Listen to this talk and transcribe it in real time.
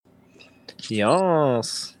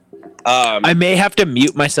Yes. I may have to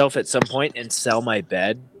mute myself at some point and sell my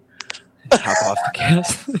bed. Hop off the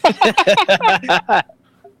cast.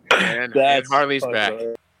 And Harley's back.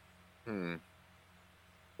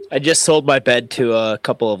 I just sold my bed to a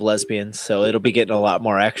couple of lesbians, so it'll be getting a lot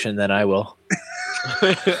more action than I will.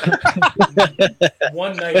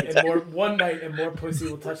 One night and more pussy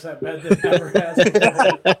will touch that bed than ever has.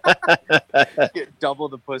 Get double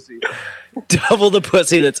the pussy. Double the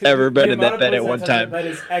pussy that's ever been The in that amount of bed at pussy one that touched time. that bed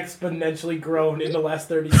is exponentially grown in the last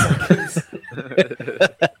 30 seconds.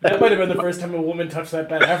 That might have been the first time a woman touched that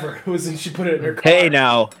bed ever. It was when she put it in her car. Hey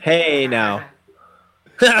now.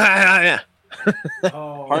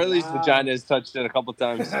 Oh, Harley's wow. vagina has touched it a couple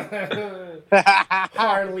times.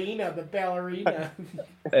 Carlina, the ballerina.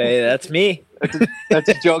 Hey, that's me. That's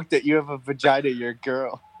a joke that you have a vagina, you're a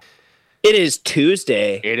girl. It is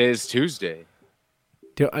Tuesday. It is Tuesday.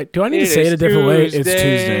 Do I need to say it a different way? It's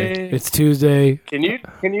Tuesday. It's Tuesday. Can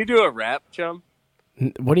you do a rap, chum?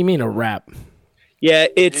 What do you mean a rap? Yeah,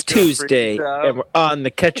 it's You do a Tuesday, freestyle. and we're on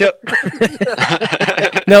the catch-up.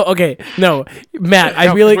 No, okay, no, Matt. I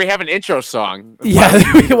No, really. we have an intro song.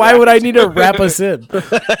 Yeah. Why would I need to wrap us in?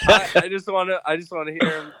 I just want to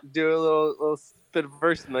hear him do a little bit of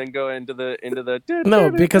verse and then go into the.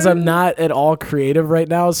 No, because I'm not at all creative right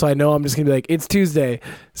now, so I know I'm just gonna be like, it's Tuesday,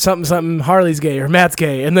 something, Harley's gay or Matt's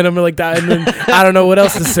gay, and then I'm like that, and then I don't know what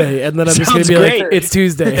else to say, and then I'm just gonna Sounds be great. like, it's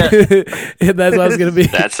Tuesday, and that's what I was gonna be.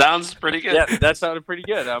 That sounds pretty good. Yeah, that sounded pretty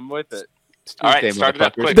good. I'm with it. All right, Tuesday, start it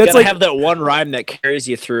up motherfuckers. quick. That's Gotta like- have that one rhyme that carries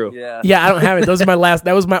you through. Yeah. Yeah, I don't have it. Those are my last.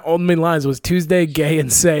 That was my only lines. Was Tuesday, gay,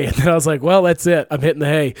 and say, and then I was like, well, that's it. I'm hitting the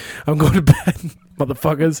hay. I'm going to bed,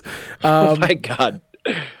 motherfuckers. Oh my god.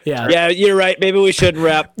 Yeah. Yeah, you're right. Maybe we shouldn't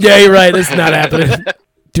rap. Yeah, you're right. It's not happening.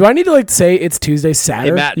 Do I need to say it's Tuesday, Saturday?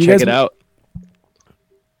 Hey Matt, You check guys- it out.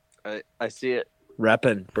 I see it.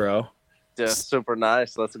 Reppin', bro. Just super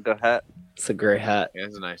nice. Let's go hat. It's a great hat. Yeah,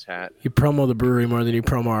 it's a nice hat. You promo the brewery more than you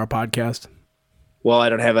promo our podcast. Well, I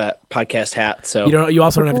don't have a podcast hat, so You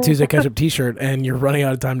also don't have a Tuesday Ketchup T-shirt, and you're running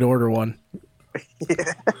out of time to order one.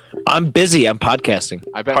 I'm busy. I'm podcasting.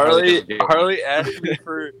 I bet Harley. Harley asked me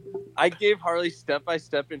for. I gave Harley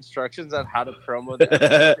step-by-step instructions on how to promo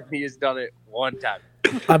that. And he has done it one time.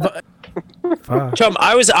 Fuck. Chum,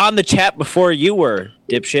 I was on the chat before you were,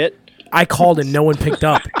 dipshit. I called and no one picked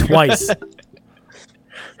up twice.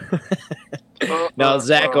 No,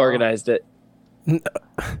 Zach organized it.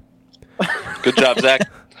 Good job, Zach.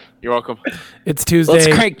 You're welcome. It's Tuesday. Let's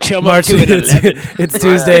crank Chum up March. to an 11. It's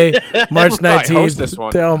Tuesday, March I host 19th. this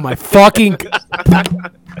one. Oh my fucking!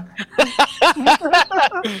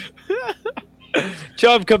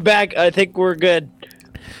 Chum, come back. I think we're good.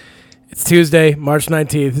 It's Tuesday, March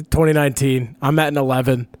 19th, 2019. I'm at an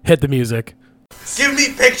 11. Hit the music. Give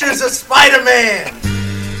me pictures of Spider-Man!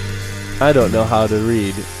 I don't know how to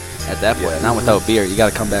read. At that point, not without beer. You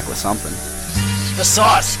got to come back with something. The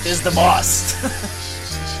sauce is the boss.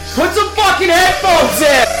 Put some fucking headphones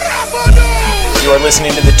in! You are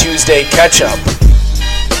listening to the Tuesday Catch-Up.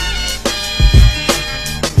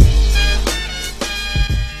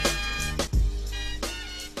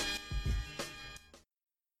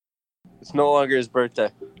 It's no longer his birthday.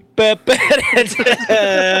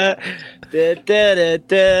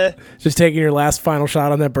 Just taking your last final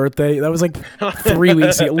shot on that birthday. That was like 3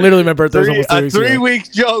 weeks ago. Literally, my birthday was almost 3 weeks ago. 3 weeks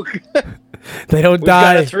joke. They don't We've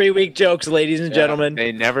got die. a 3-week jokes, ladies and gentlemen.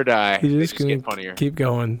 They never die. You They just just get funnier. keep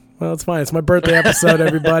going. Well, it's fine. It's my birthday episode,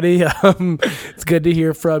 everybody. It's good to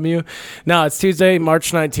hear from you. No, it's Tuesday,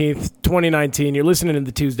 March 19th, 2019. You're listening to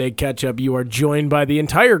the Tuesday Catch-Up. You are joined by the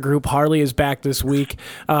entire group. Harley is back this week.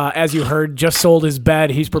 As you heard, just sold his bed.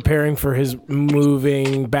 He's preparing for his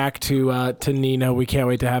moving back to Nina. We can't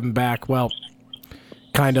wait to have him back. Well,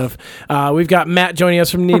 kind of. We've got Matt joining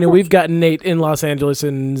us from Nina. We've got Nate in Los Angeles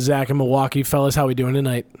and Zach in Milwaukee. Fellas, how we doing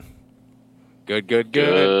tonight? Good.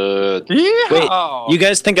 Good. Wait, you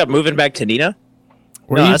guys think I'm moving back to Nina?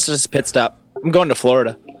 Where No, you- that's just a pit stop. I'm going to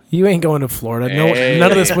Florida. You ain't going to Florida. No, Hey.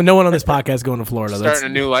 none of this. No one on this podcast is going to Florida. Starting a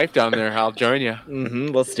new life down there. I'll join you. Mm-hmm.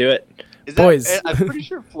 Let's do it. Is Boys. I'm pretty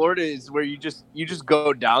sure Florida is where you just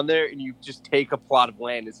go down there and you just take a plot of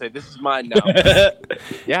land and say, "This is mine now."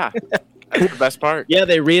 Yeah. That's the best part. Yeah,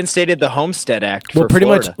 they reinstated the Homestead Act. Well, for pretty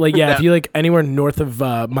Florida. much, like, yeah, if you like anywhere north of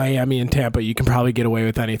Miami and Tampa, you can probably get away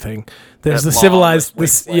with anything. There's That the long civilized,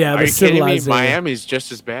 wasteland. yeah, Are the you kidding me? civilized. area. Miami's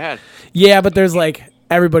just as bad. Yeah, but there's like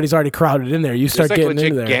everybody's already crowded in there. You There's start like getting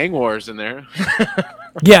legit into there. gang wars in there.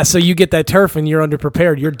 Yeah, so you get that turf and you're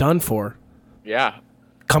underprepared. You're done for. Yeah.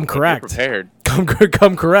 Come You're correct. prepared.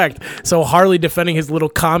 Come correct. So Harley defending his little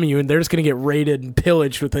commune, they're just gonna get raided and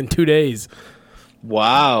pillaged within 2 days.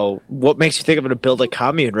 Wow. What makes you think I'm going to build a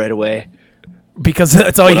commune right away? Because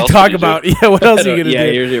that's all What you else talk would you do? about. Yeah, what else are you gonna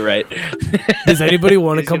Yeah, do? you're right. Does anybody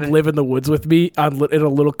want to come live in the woods with me in a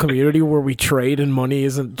little community where we trade and money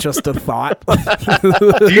isn't just a thought?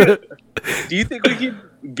 Do you think we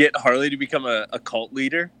could get Harley to become a cult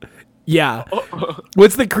leader? Yeah.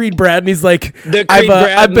 What's the Creed Brad? And he's like, The I've, Creed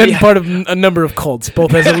Brad, I've been yeah. part of a number of cults,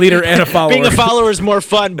 both as a leader and a follower. Being a follower is more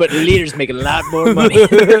fun, but leaders make a lot more money.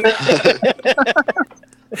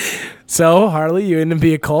 So, Harley, you in to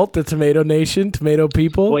be a cult, the Tomato Nation, Tomato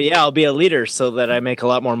People? Well, yeah, I'll be a leader so that I make a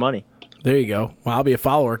lot more money. There you go. Well, I'll be a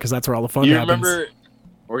follower because that's where all the fun You happens. remember?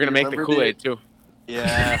 We're gonna make the Remember Kool-Aid too.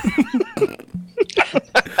 Yeah.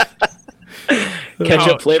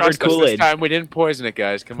 Ketchup flavored Trust us, Kool-Aid. This time we didn't poison it,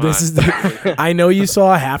 guys. Come on. This is I know you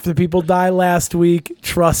saw half the people die last week.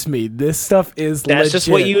 Trust me, this stuff is That's legit. just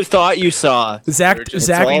what you thought you saw. Zach, It's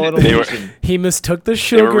all an They were- illusion. he mistook the They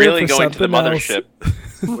sugar were really for going to the something else.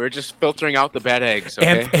 mothership. We're just filtering out the bad eggs.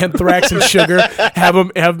 Okay. Anthrax and sugar have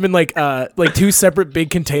them in like two separate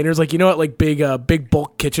big containers, like you know what, like big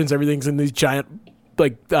bulk kitchens. Everything's in these giant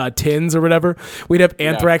tins or whatever. We'd have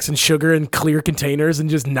anthrax and sugar in clear containers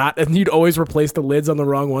and and you'd always replace the lids on the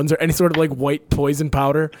wrong ones or any sort of like white poison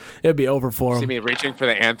powder. It'd be over for See them. me reaching for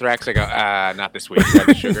the anthrax. I go, not this week. Got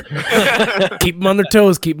the sugar. Keep them on their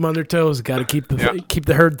toes. Keep them on their toes. Got to keep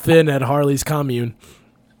the herd thin at Harley's commune.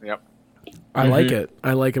 Yep. I like it.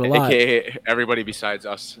 I like it a lot. AKA everybody besides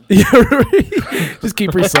us. Yeah, right. Just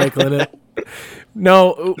keep recycling it.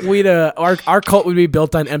 No, we'd our cult would be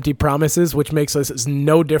built on empty promises, which makes us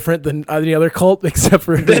no different than any other cult, except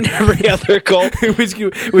for Than every other cult.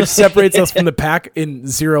 which separates us from the pack in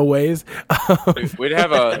zero ways. We'd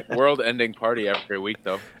have a world-ending party every week,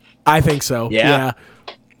 though. I think so. Yeah.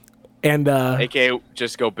 And AKA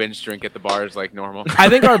just go binge drink at the bars like normal. I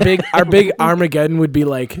think our big Armageddon would be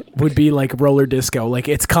like roller disco, like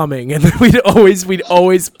it's coming, and we'd always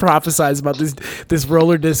prophesize about this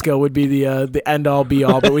roller disco would be the end all be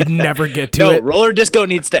all, but we'd never get to No, it. roller disco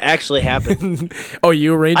needs to actually happen. Oh,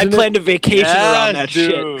 you I arranging it? planned a vacation around that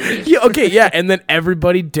shit. Yeah, okay, yeah, and then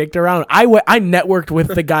everybody dicked around. I networked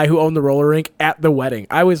with the guy who owned the roller rink at the wedding.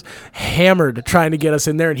 I was hammered trying to get us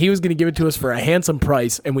in there, and he was going to give it to us for a handsome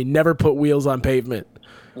price, and we never put wheels on pavement.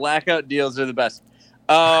 Blackout deals are the best.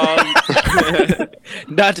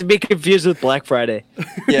 Not to be confused with Black Friday.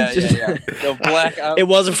 Yeah. No, blackout. It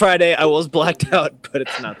was a Friday. I was blacked out, but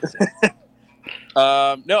it's not the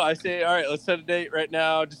same. No, I say, all right, let's set a date right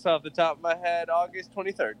now, just off the top of my head, August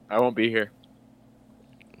 23rd. I won't be here.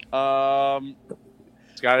 What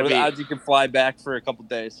It's got are to the be odds you can fly back for a couple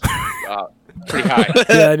days? pretty high.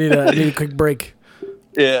 Yeah, I need a quick break.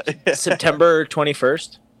 Yeah. September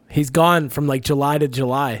 21st. He's gone from like July to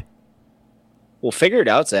July. We'll figure it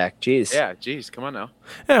out, Zach. Jeez. Yeah, geez, come on now.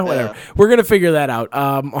 Yeah, whatever. We're gonna figure that out.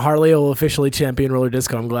 Harley will officially champion roller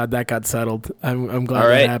disco. I'm glad that got settled. I'm glad All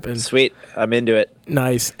that right. happened. Sweet. I'm into it.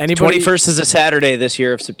 Nice. Anybody? 21st is a Saturday this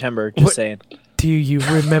year of September. Just What? saying. Do you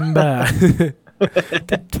remember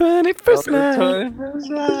the 21st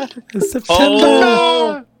night of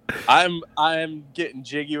September? Oh, I'm getting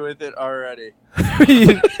jiggy with it already.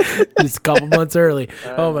 Just a couple months early.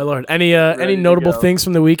 Oh my lord. Any ready to notable go. things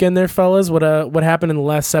from the weekend there, fellas? What happened in the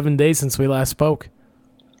last 7 days since we last spoke?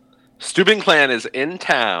 Stubing Clan is in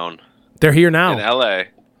town They're here now. in LA.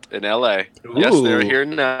 Yes, they're Ooh. here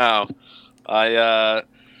now. I'm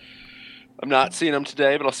not seeing them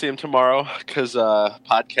today, but I'll see them tomorrow because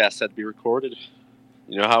podcast had to be recorded.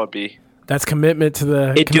 You know how it be. That's commitment to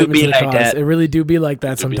the. It do commitment be to the like cause. that. It really do be like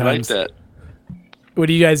that It'd be like sometimes. that. What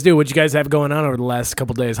do you guys do? What you guys have going on over the last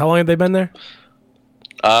couple days? How long have they been there?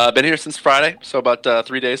 Been here since Friday, so about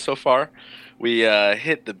 3 days so far. We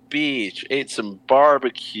hit the beach, ate some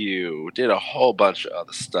barbecue, did a whole bunch of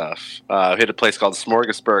other stuff. Hit a place called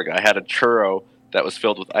Smorgasburg. I had a churro that was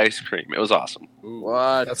filled with ice cream. It was awesome.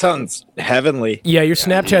 What? That sounds heavenly. Yeah, your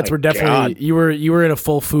Snapchats my were definitely God. you were in a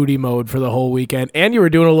full foodie mode for the whole weekend, and you were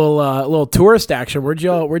doing a little tourist action. Where'd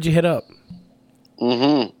you hit up?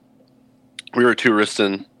 Mm-hmm. We were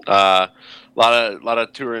touristing. A lot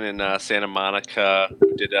of touring in Santa Monica.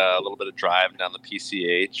 We did a little bit of driving down the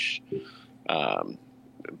PCH.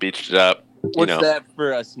 Beached it up. What's that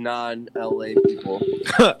for us non-LA people?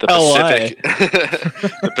 The LI. Pacific,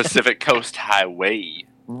 the Pacific Coast Highway.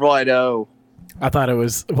 Righto. I thought it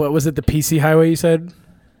was what was it? The PC highway you said?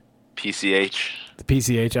 PCH. The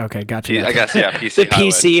PCH. Okay, gotcha. I guess yeah. PC The Highway.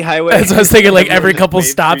 PC highway. That's what I was thinking. Like every couple Wave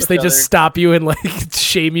to stops, each they just other. stop you and like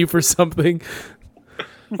shame you for something.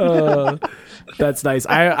 That's nice.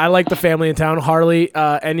 I like the family in town. Harley,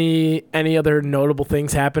 any other notable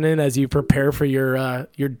things happening as you prepare for your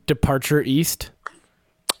departure east?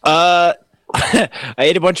 I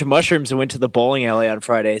ate a bunch of mushrooms and went to the bowling alley on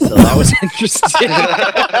Friday, so that was interesting.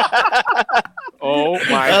 Oh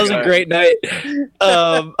my! That was a great night.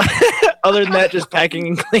 Other than that, just packing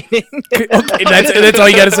and cleaning. Okay, that's all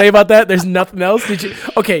you got to say about that. There's nothing else. Did you?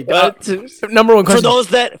 Okay, number one question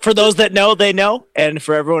for those that know, they know, and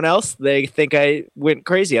for everyone else, they think I went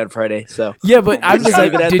crazy on Friday. So yeah, but I'm just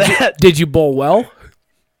like, leave it at that. did you bowl well?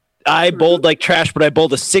 I bowled like trash, but I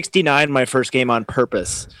bowled a 69 my first game on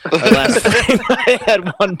purpose. Last time I had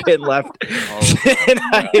one pin left, and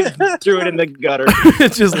I threw it in the gutter.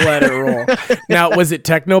 Just let it roll. Now, was it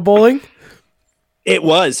techno bowling? It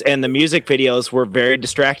was, and the music videos were very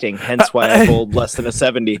distracting, hence why I bowled less than a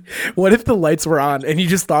 70. What if the lights were on and you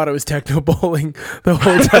just thought it was techno bowling the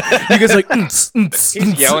whole time? You guys like,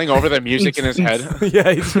 He's yelling over the music in his head.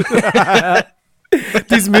 Yeah.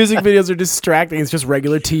 These music videos are distracting. It's just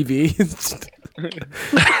regular TV.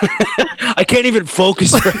 I can't even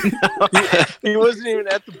focus right now. He wasn't even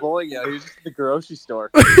at the bowling alley. He was just at the grocery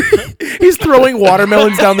store. He's throwing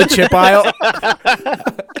watermelons down the chip aisle.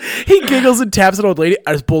 He giggles and taps an old lady.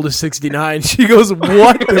 I just bowled a 69. She goes,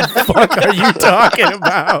 "What the fuck are you talking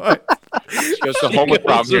about?" She goes, "The homework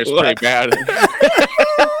problem here is pretty bad."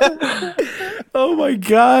 Oh my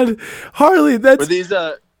god, Harley, that's Were these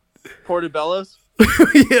portobellos?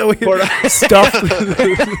 yeah, we stuffed.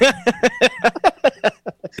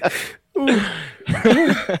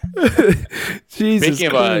 Jesus Speaking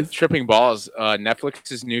Christ. of tripping balls,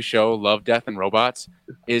 Netflix's new show, Love, Death, and Robots,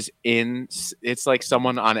 is in. It's like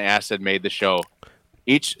someone on acid made the show.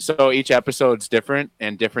 Each episode's different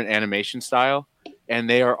and different animation style, and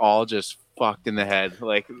they are all just fucked in the head.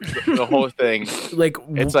 Like the whole thing.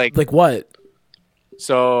 It's like what?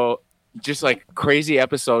 So just like crazy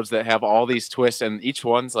episodes that have all these twists, and each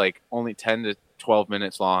one's like only 10 to 12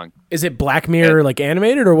 minutes long. Is it Black Mirror like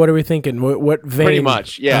animated, or what are we thinking? What vein? Pretty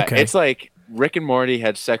much, yeah. Okay. It's like Rick and Morty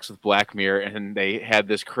had sex with Black Mirror, and they had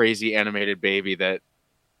this crazy animated baby that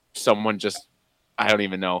someone just, I don't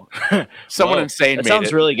even know. Someone insane That made sounds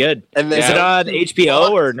it. really good. And Is it on HBO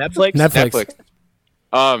or Netflix? Netflix.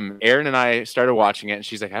 Erin and I started watching it, and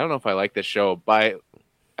she's like, I don't know if I like this show. By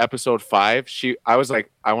episode 5, I was like,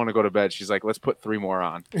 I want to go to bed. She's like, let's put 3 more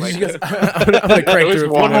on. Like, She goes, I'm gonna crank It was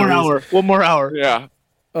through one more hour. One more hour. yeah.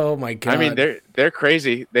 Oh my god! I mean, they're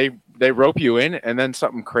crazy. They rope you in, and then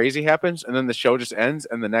something crazy happens, and then the show just ends,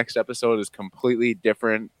 and the next episode is completely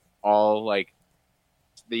different. All like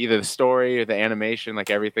either the story or the animation, like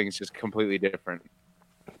everything's just completely different.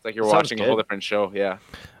 It's like you're Sounds watching a whole good. different show. Yeah,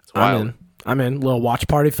 it's wild. I'm in. Little watch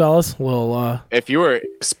party, fellas. If you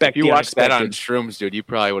Expect the watched that on unexpected. shrooms, dude, you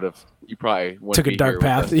probably wouldn't took a be dark here with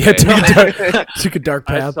path. us Yeah, today. took a dark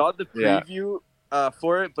I path. saw the Yeah. preview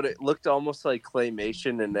for it, but it looked almost like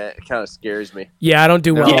claymation, and that kind of scares me. Yeah, I don't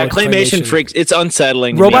do well. Yeah, with claymation freaks. It's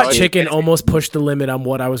unsettling. to Robot me. Chicken almost pushed the limit on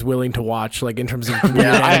what I was willing to watch, like in terms of weird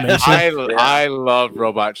animation. I love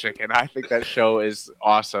Robot Chicken. I think that show is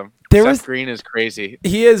awesome. There Seth was- Green is crazy.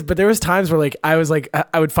 He is, but there was times where like I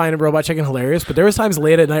would find Robot Chicken hilarious, but there was times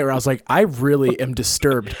late at night where I was like, I really am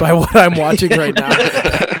disturbed by what I'm watching right now.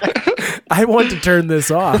 I want to turn this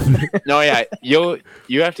off. No, yeah,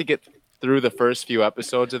 you have to get through the first few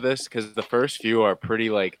episodes of this because the first few are pretty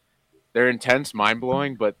like they're intense, mind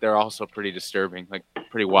blowing, but they're also pretty disturbing, like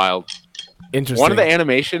pretty wild. Interesting. One of the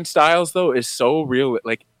animation styles though is so real,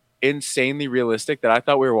 like insanely realistic that I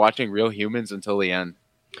thought we were watching real humans until the end.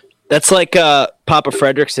 That's like Papa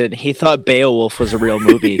Fredrickson. He thought Beowulf was a real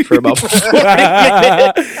movie for about 40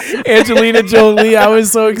 minutes. Angelina Jolie. I was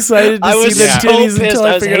so excited to I see was the so titties pissed. until I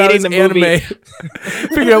I was figured out it was hating the movie. anime.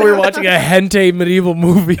 Figured out we were watching a hentai medieval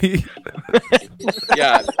movie.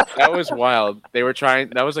 Yeah, that was wild. They were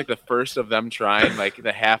trying. That was like the first of them trying like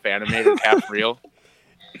the half animated, half real.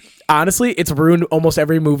 Honestly, it's ruined almost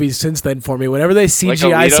every movie since then for me. Whenever they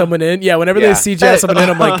CGI Alita? someone in, whenever Yeah. they CGI someone in,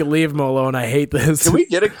 I'm like, leave him alone. I hate this. Can we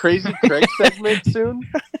get a Crazy Craig segment soon?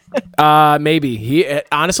 Maybe he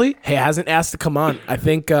honestly he hasn't asked to come on. I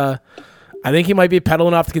think he might be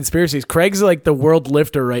peddling off the conspiracies. Craig's like the world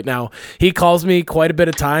lifter right now. He calls me quite a bit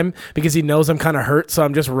of time because he knows I'm kind of hurt, so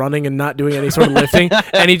I'm just running and not doing any sort of lifting.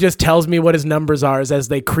 And he just tells me what his numbers are as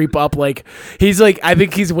they creep up. Like he's like, I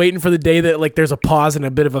think he's waiting for the day that like there's a pause and a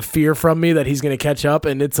bit of a fear from me that he's gonna catch up.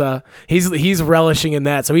 And it's he's relishing in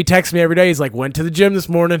that. So he texts me every day. He's like, went to the gym this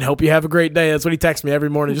morning. Hope you have a great day. That's what he texts me every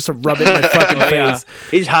morning just to rub it in my fucking Yeah. face.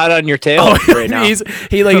 He's hot on your tail right now. He's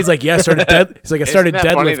like, yeah, I started dead. He's like, I started Isn't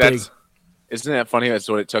that funny? deadlifting. Isn't that funny? That's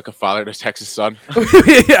what it took a father to text his son.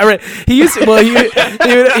 Yeah, right. He used to,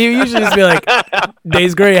 he usually just be like,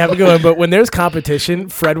 "Day's great, have a good one." But when there's competition,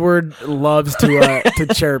 Fredward loves to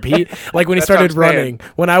chirp. He like when he started running.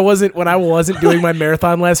 When I wasn't doing my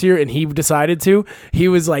marathon last year, and he decided to, he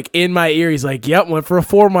was like in my ear. He's like, "Yep, went for a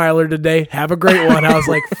 4-miler today. Have a great one." I was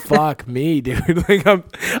like, "Fuck me, dude." Like I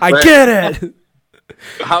get it.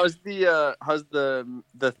 How's the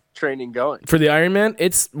training going For the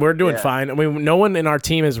Ironman? We're doing fine. I mean, no one in our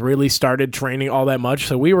team has really started training all that much,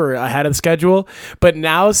 so we were ahead of the schedule. But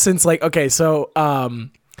now, since towards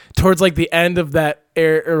like the end of that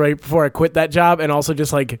right before I quit that job, and also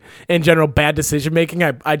just like in general bad decision making,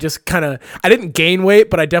 I just kind of, I didn't gain weight,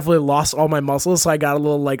 but I definitely lost all my muscles, so I got a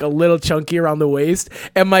little chunky around the waist.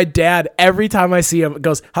 And my dad, every time I see him,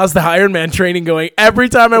 goes, "How's the Ironman training going?" Every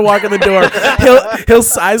time I walk in the door, he'll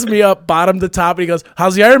size me up bottom to top, and he goes,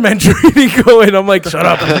 "How's the Ironman training going?" I'm like, "Shut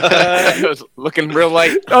up." It was looking real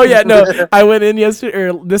light. Oh yeah, no, I went in yesterday,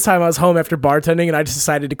 or this time I was home after bartending, and I just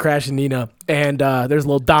decided to crash in Nina, and there's a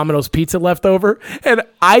little Domino's pizza left over, and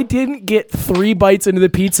I didn't get 3 bites into the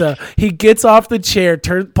pizza. He gets off the chair,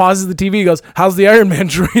 pauses the TV, goes, "How's the Ironman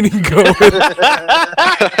training going?"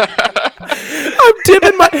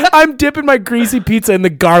 I'm dipping my greasy pizza in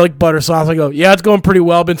the garlic butter sauce. I go, "Yeah, it's going pretty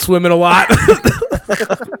well. Been swimming a lot."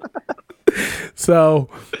 So,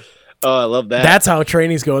 oh, I love that. That's how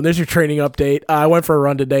training's going. There's your training update. I went for a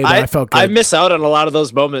run today, but I felt good. I miss out on a lot of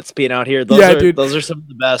those moments being out here. Dude, those are some of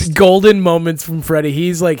the best golden moments from Freddie.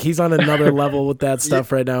 He's on another level with that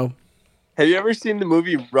stuff right now. Have you ever seen the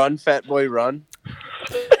movie Run, Fat Boy, Run?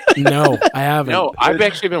 No, I haven't. No, I've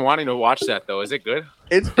actually been wanting to watch that though. Is it good?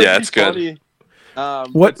 It's funny.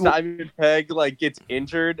 What Simon Pegg gets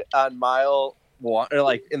injured on mile 1,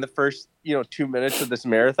 or in the first 2 minutes of this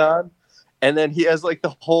marathon, and then he has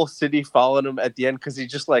the whole city following him at the end because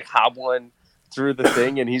he's just hobbling through the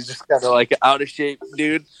thing, and he's just kind of out of shape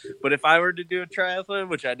dude. But if I were to do a triathlon,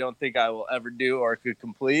 which I don't think I will ever do or could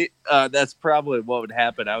complete, that's probably what would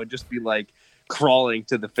happen. I would just be crawling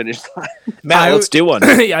to the finish line. Matt, let's do one.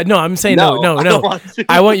 Yeah, no, I'm saying no.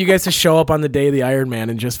 I want you guys to show up on the day of the Ironman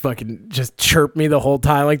and just chirp me the whole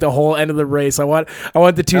time, the whole end of the race. I want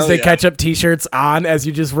the Tuesday catch-up T-shirts on as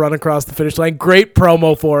you just run across the finish line. Great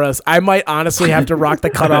promo for us. I might honestly have to rock the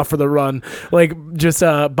cutoff for the run. Just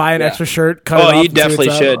buy an extra shirt. Cut it off, you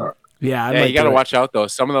definitely should. Yeah, you got to watch out though.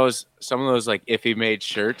 Some of those iffy made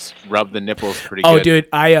shirts rub the nipples pretty good. Oh, dude,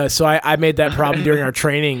 I made that problem during our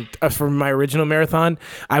training for my original marathon.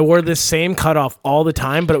 I wore this same cutoff all the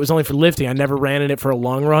time, but it was only for lifting. I never ran in it for a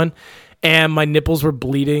long run. And my nipples were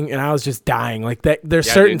bleeding, and I was just dying. There's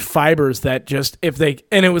certain fibers that just and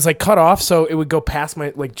it was cut off, so it would go past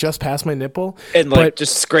my just past my nipple, and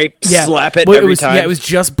just slap it every time. Yeah, it was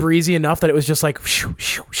just breezy enough that it was just shoo,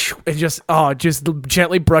 shoo, shoo, and just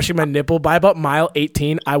gently brushing my nipple. By about mile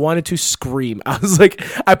 18, I wanted to scream. I was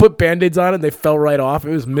I put Band-Aids on and they fell right off.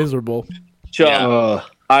 It was miserable. Chuck,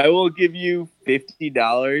 I will give you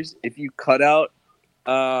 $50 if you cut out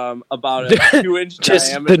about a 2-inch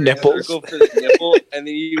diameter the nipples circle for the nipple, and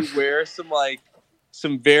then you wear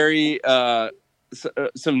some very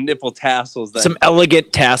some nipple tassels, some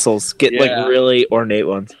elegant tassels. Get really ornate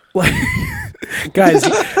ones, guys.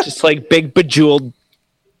 Just big bejeweled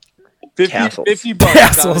 50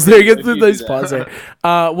 tassels. There you go. Nice pause there.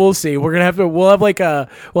 We'll see. We'll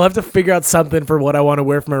have to figure out something for what I want to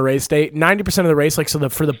wear for my race day. 90% of the race,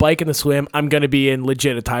 for the bike and the swim, I'm gonna be in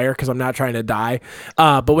legit attire because I'm not trying to die.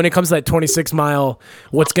 But when it comes to that 26 mile,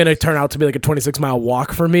 what's gonna turn out to be a 26 mile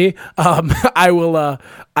walk for me, I will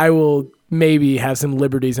maybe have some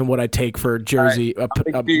liberties in what I take for jersey wear.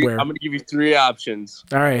 I'm gonna give you 3 options.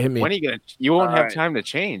 All right, hit me. When are you gonna? You won't have time to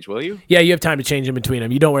change, will you? Yeah, you have time to change in between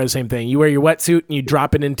them. You don't wear the same thing. You wear your wetsuit and you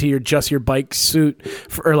drop it into your bike suit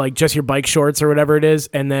or just your bike shorts or whatever it is,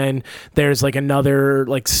 and then there's another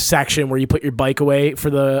section where you put your bike away for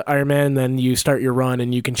the Ironman, and then you start your run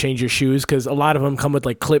and you can change your shoes because a lot of them come with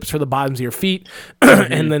clips for the bottoms of your feet,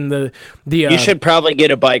 and then you should probably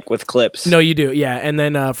get a bike with clips. No, you do, yeah, and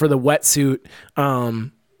then for the wetsuit.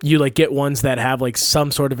 You get ones that have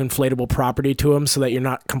some sort of inflatable property to them so that you're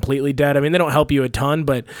not completely dead. I mean, they don't help you a ton,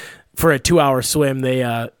 but for a 2-hour swim, they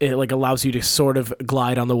it allows you to sort of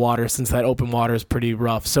glide on the water since that open water is pretty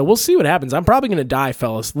rough. So we'll see what happens. I'm probably gonna die,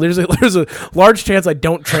 fellas. There's a large chance I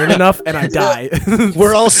don't train enough and I die.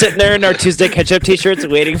 We're all sitting there in our Tuesday catch-up T-shirts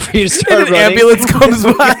waiting for you to start running. An ambulance comes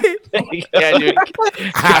by. Yeah, dude.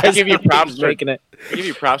 I give you props for making it. I give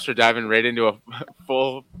you props for diving right into a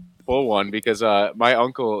full one because my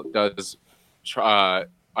uncle does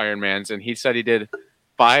Ironmans, and he said he did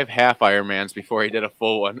 5 half Ironmans before he did a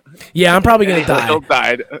full one. Yeah, I'm probably gonna die. Still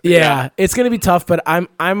died. Yeah, it's gonna be tough, but I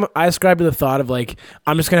ascribe to the thought of like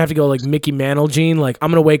I'm just gonna have to go like Mickey Mantle gene. Like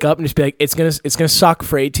I'm gonna wake up and just be like it's gonna suck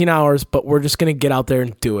for 18 hours, but we're just gonna get out there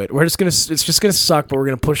and do it. It's just gonna suck, but we're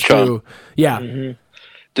gonna push through. Yeah. Mm-hmm.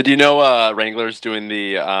 Did you know Wrangler's doing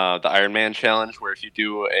the Ironman challenge, where if you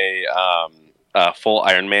do a full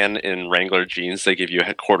Ironman in Wrangler jeans, they give you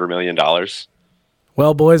 $250,000.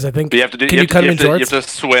 Well, boys, I think. But you have to do. Can you come in shorts? You have to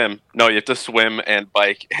swim. No, you have to swim and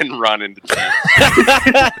bike and run in the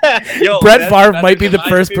jeans. Yo, Brett Favre might be the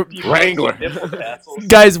first Wrangler.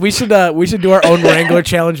 Guys, we should do our own Wrangler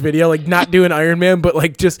challenge video, like not do an Ironman, but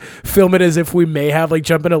like just film it as if we may have like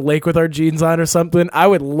jump in a lake with our jeans on or something. I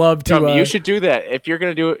would love to. You should do that if you're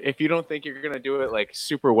gonna do it. If you don't think you're gonna do it like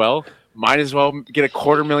super well, might as well get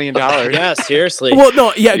 $250,000. Yeah, seriously. Well,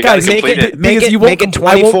 no, yeah, guys, make it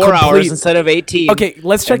 24 hours instead of 18. Okay,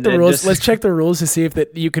 let's check the rules. Let's check the rules to see if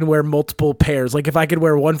that you can wear multiple pairs. Like if I could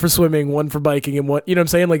wear one for swimming, one for biking, and one, you know what I'm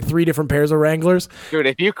saying? Like 3 different pairs of Wranglers. Dude,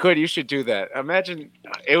 if you could, you should do that. Imagine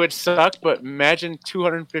it would suck, but imagine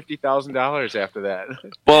 $250,000 after that.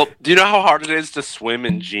 Well, do you know how hard it is to swim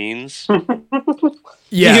in jeans?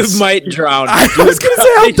 Yes. You might drown. I was gonna say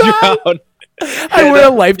I'll die.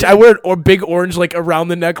 I wear a big orange like around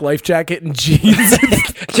the neck life jacket and jeans.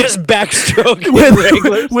 Just backstroke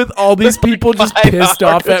with all these people just pissed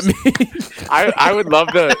off at me. I would love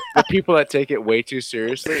the people that take it way too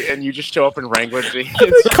seriously, and you just show up in Wrangler jeans.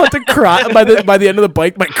 Cut the crotch by the end of the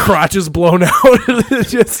bike. My crotch is blown out.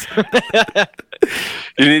 Just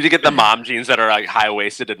you need to get the mom jeans that are like high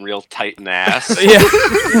waisted and real tight in the ass. Yeah.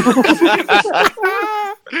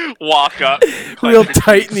 Walk up, real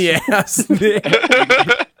tight in the ass.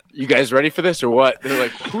 You guys ready for this or what? They're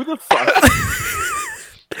like, who the fuck?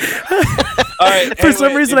 All right. For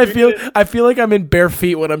some reason, I feel like I'm in bare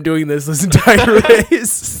feet when I'm doing this entire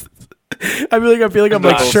race. I feel like I'm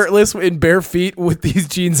like shirtless in bare feet with these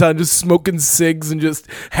jeans on, just smoking cigs and just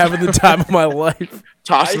having the time of my life.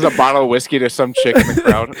 Tosses a bottle of whiskey to some chick in the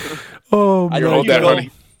crowd. Oh, I hold that, honey.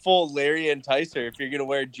 Full Larry Enticer. If you're gonna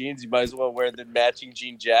wear jeans, you might as well wear the matching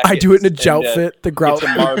jean jacket. I do it in a joutfit. The grout.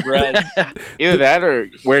 Either that or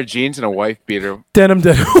wear jeans and a wife beater. Denim.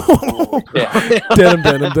 Denim.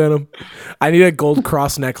 I need a gold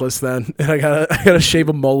cross necklace then, and I gotta shave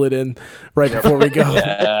a mullet in right before we go.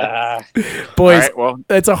 Yeah. Boys, right, well,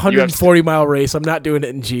 it's a 140-mile race. I'm not doing it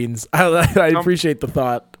in jeans. I appreciate the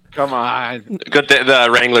thought. Come on. Good. The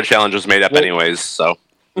Wrangler challenge was made up anyways, so.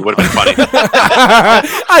 It would have been funny.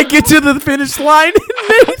 I get to the finish line.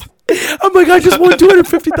 I'm like, I just won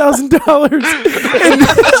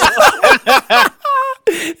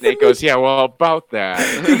 $250,000. Nate goes, yeah, well, about that.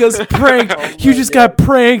 He goes, pranked. You just got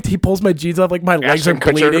pranked. He pulls my jeans off like my legs are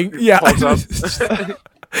bleeding. Yeah.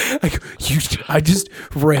 I just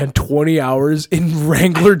ran 20 hours in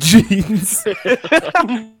Wrangler jeans.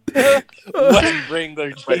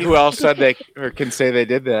 Wrangler jeans. But who else said they or can say they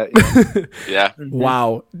did that? Yeah.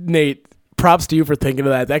 Wow, Nate. Props to you for thinking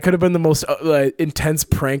of that. That could have been the most intense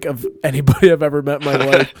prank of anybody I've ever met in my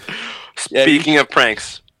life. Speaking of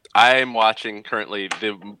pranks, I am watching currently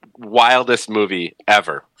the wildest movie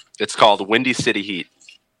ever. It's called Windy City Heat.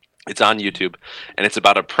 It's on YouTube, and it's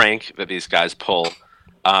about a prank that these guys pull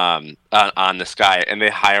on this guy, and they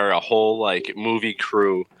hire a whole like movie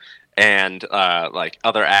crew and like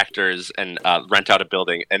other actors and rent out a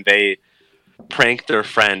building, and they prank their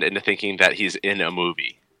friend into thinking that he's in a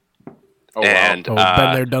movie. Oh, and wow.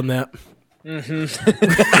 Been there, done that. Mm-hmm.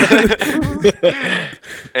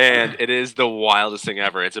 And it is the wildest thing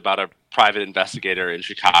ever. It's about a private investigator in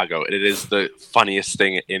Chicago, and it is the funniest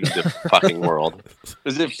thing in the fucking world.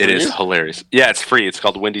 Is it free? It is hilarious. Yeah, it's free. It's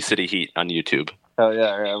called Windy City Heat on YouTube. Oh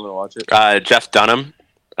yeah, all right, I'm gonna watch it. Jeff Dunham,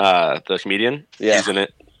 the comedian, he's in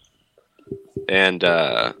it. And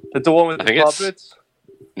it's the one with the puppets?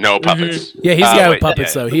 No puppets. Yeah, he's the guy with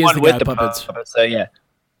puppets, though. He is the guy with puppets. Yeah.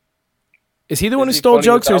 Is he the one who stole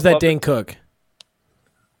jokes, or is that Dane Cook?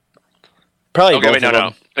 Probably. Okay, wait,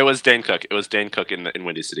 no. It was Dane Cook. It was Dane Cook in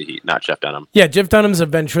Windy City Heat, not Jeff Dunham. Yeah, Jeff Dunham's a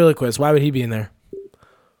ventriloquist. Why would he be in there?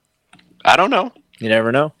 I don't know. You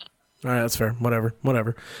never know. All right, that's fair. Whatever.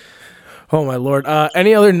 Oh, my Lord.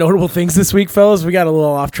 Any other notable things this week, fellas? We got a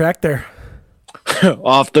little off track there.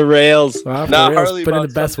 Off the rails. Off the rails, Harley but in the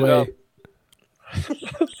best way.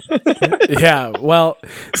 Yeah, well,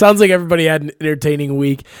 sounds like everybody had an entertaining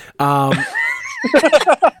week.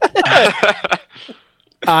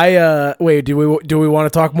 Wait, do we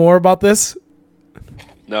want to talk more about this?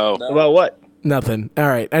 No. About what? Nothing. All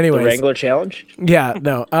right. The Anyways. Wrangler challenge? Yeah,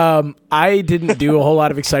 no. I didn't do a whole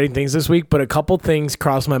lot of exciting things this week, but a couple things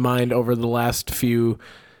crossed my mind over the last few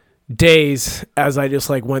days as I just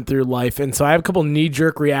like went through life. And so I have a couple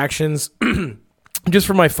knee-jerk reactions just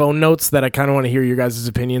for my phone notes that I kind of want to hear your guys'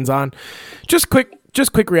 opinions on. Just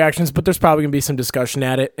quick reactions, but there's probably going to be some discussion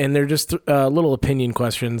at it, and they're just little opinion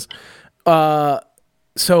questions.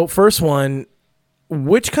 So first one,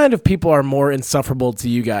 which kind of people are more insufferable to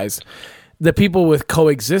you guys? The people with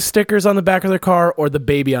coexist stickers on the back of their car or the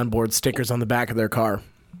baby on board stickers on the back of their car?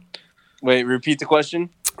 Wait, repeat the question.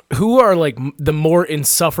 Who are like the more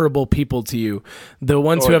insufferable people to you? The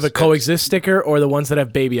ones who have a coexist sticker or the ones that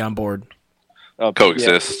have baby on board? Oh,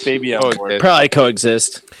 Coexist. Yeah, baby on board. Probably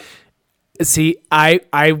coexist. See, I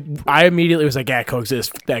immediately was like, yeah,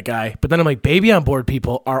 coexist, that guy. But then I'm like, baby on board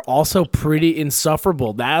people are also pretty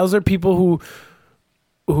insufferable. Those are people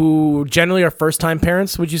who generally are first-time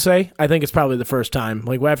parents, would you say? I think it's probably the first time.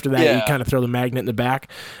 Like, after that, you kind of throw the magnet in the back.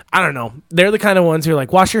 I don't know. They're the kind of ones who are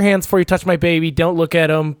like, wash your hands before you touch my baby. Don't look at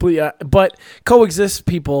them. But coexist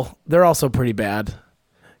people, they're also pretty bad.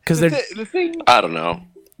 Because they're... The thing, I don't know.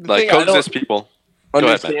 Like, coexist people.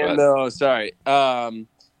 Understand, though. Sorry.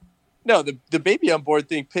 No, the baby on board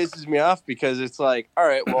thing pisses me off because it's like, all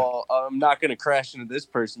right, well, I'm not going to crash into this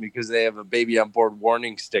person because they have a baby on board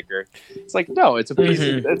warning sticker. It's like, no, it's a piece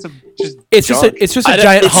of, it's just a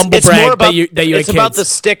giant humble brag that you It's had about kids. the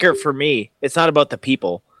sticker for me. It's not about the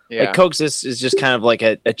people. Yeah. Like coexist is just kind of like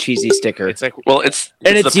a cheesy sticker. It's like, Well, it's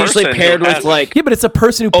it's usually person paired who with has like Yeah, but it's a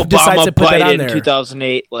person who decides Obama to put that on Biden there.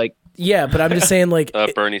 2008. Like Yeah, but I'm just saying, like, a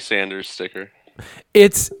Bernie Sanders sticker.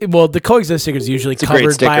 the coexist sticker is usually a great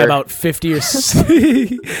covered by sticker. about 50 or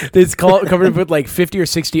it's covered with like 50 or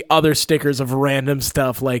 60 other stickers of random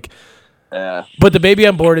stuff, like. But the baby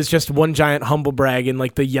on board is just one giant humble brag and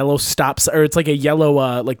like the yellow stops, or it's like a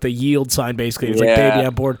yellow like the yield sign basically. It's like baby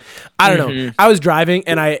on board. I don't know. I was driving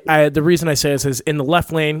and I the reason I say this is in the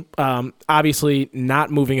left lane, obviously not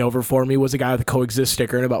moving over for me was a guy with a coexist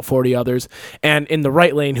sticker and about 40 others. And in the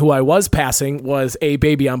right lane, who I was passing was a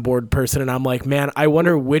baby on board person. And I'm like, man, I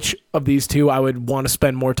wonder which of these two I would want to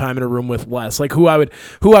spend more time in a room with less. Like who I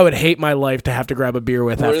would hate my life to have to grab a beer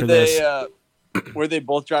with after this. Were they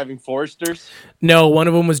both driving Foresters? No, one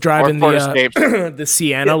of them was driving Ford Escape. the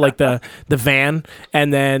Sienna, like the van,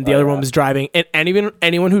 and then the other one was driving. And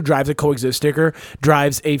anyone who drives a coexist sticker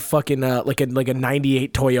drives a fucking like a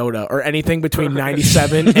 98 Toyota or anything between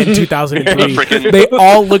 97 and 2003. They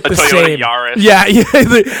all look the Toyota same. Yaris. Yeah,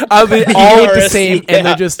 they all look the Yaris, same, yeah. and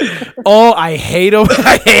they're just I hate them.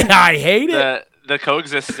 I hate it. The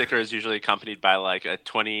coexist sticker is usually accompanied by like a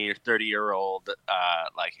 20 or 30-year-old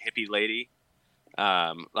like hippie lady,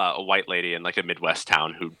 a white lady in like a Midwest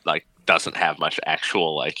town who like doesn't have much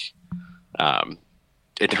actual like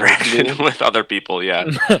interaction with other people.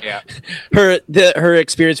 Yeah. yeah. her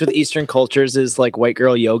experience with Eastern cultures is like white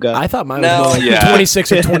girl yoga. I thought mine was more like Yeah.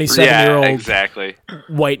 26 or 27-year-old exactly.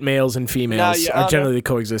 white males and females Now, are generally the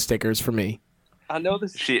coexist stickers for me. I know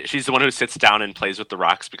this. She's the one who sits down and plays with the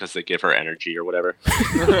rocks because they give her energy or whatever.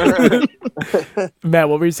 Matt,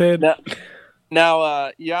 what were you saying?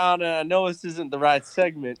 Now, Yana, I know this isn't the right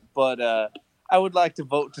segment, but I would like to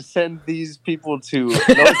vote to send these people to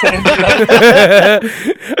Los Angeles.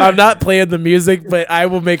 I'm not playing the music, but I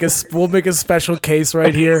will we'll make a special case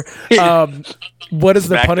right here. What is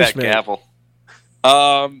the Smack punishment? that gavel.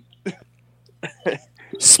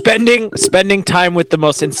 spending time with the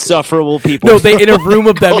most insufferable people. No, they in a room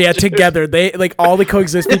of them, together. They like all the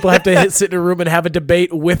coexist people have to sit in a room and have a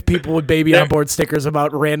debate with people with baby on board stickers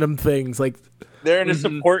about random things. Like They're in a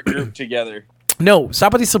support group together. no,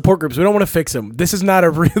 stop with these support groups. We don't want to fix them. This is not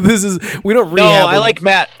a. We don't No, rehab. I them. like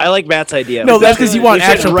Matt. I like Matt's idea. No, that's because you want We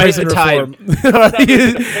should actual write prison the time. reform.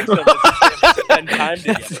 Spend time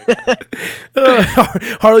together.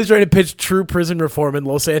 Harley's trying to pitch true prison reform in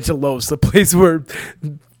Los Angeles, the place where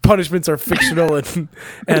punishments are fictional and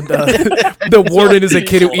the warden is a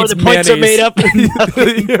kid who Or eats the points mayonnaise. are made up.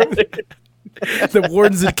 The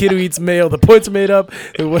warden's a kid who eats mayo. The points are made up.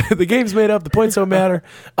 The game's made up. The points don't matter.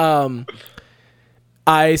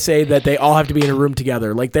 I say that they all have to be in a room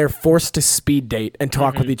together. Like they're forced to speed date and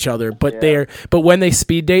talk with each other. But but when they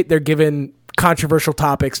speed date, they're given controversial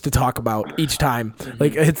topics to talk about each time.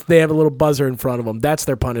 Like they have a little buzzer in front of them. That's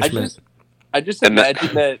their punishment. I just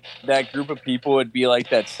imagine that group of people would be like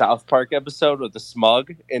that South Park episode with the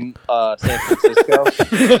smug in San Francisco.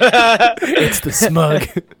 It's the smug.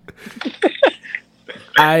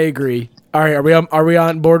 I agree. All right, are we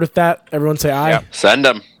on board with that? Everyone say aye. Yep. Send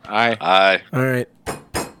them. Aye. All right.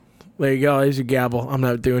 There you go. There's your gavel. I'm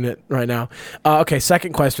not doing it right now. Okay,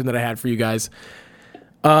 second question that I had for you guys.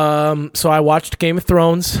 So I watched Game of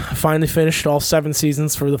Thrones. Finally finished all 7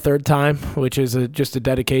 seasons for the 3rd time, which is just a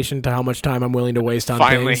dedication to how much time I'm willing to waste on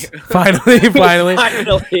things. Finally. Finally.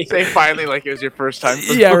 Say finally like it was your first time.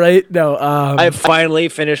 Yeah, right. No, I finally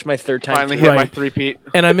finished my 3rd time. Finally hit my 3-peat.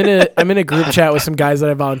 And I'm in a group chat with some guys that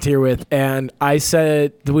I volunteer with, and I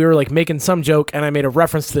said that we were like making some joke, and I made a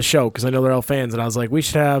reference to the show because I know they're all fans, and I was like, we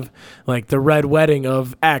should have like the red wedding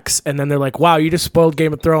of X, and then they're like, wow, you just spoiled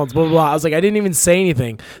Game of Thrones, blah blah blah. I was like, I didn't even say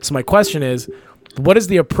anything. So my question is, what is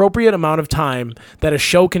the appropriate amount of time that a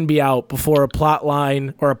show can be out before a plot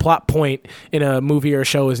line or a plot point in a movie or a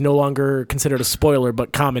show is no longer considered a spoiler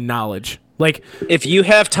but common knowledge? Like, if you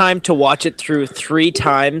have time to watch it through 3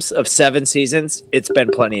 times of 7 seasons, it's been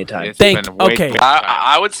plenty of time. Okay.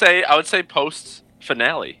 I would say post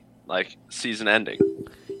finale, like season ending.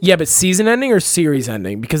 Yeah, but season ending or series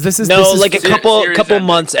ending? Because this is like a couple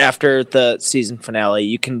months after the season finale,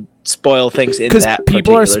 you can spoil things in that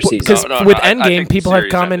particular season. Because with Endgame, people have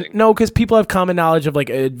common people have common knowledge of like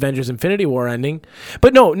Avengers: Infinity War ending.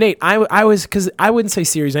 But no, Nate, I wouldn't say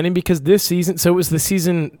series ending because this season. So it was the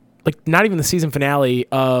season, like not even the season finale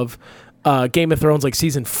of Game of Thrones, like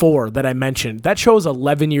season 4 that I mentioned. That show is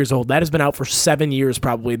 11 years old. That has been out for 7 years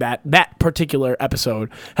probably. That particular episode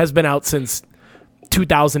has been out since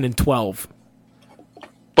 2012.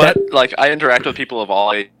 But like I interact with people of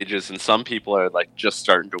all ages, and some people are like just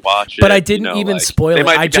starting to watch it. But I didn't even like, spoil it.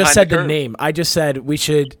 I just said the curve. name. I just said we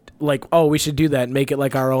should do that and make it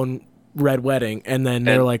like our own red wedding. And then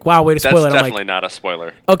they're like, "Wow, way to spoil it." That's I'm definitely not a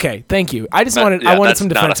spoiler. Okay, thank you. I wanted some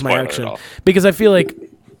defense of my action because I feel like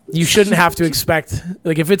you shouldn't have to expect,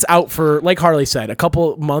 like, if it's out for, like Harley said, a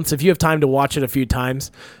couple months. If you have time to watch it a few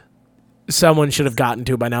times, someone should have gotten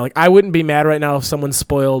to it by now. Like, I wouldn't be mad right now if someone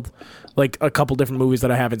spoiled like a couple different movies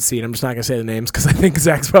that I haven't seen. I'm just not gonna say the names because I think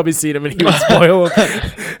Zach's probably seen them and he would spoil them.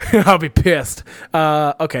 I'll be pissed.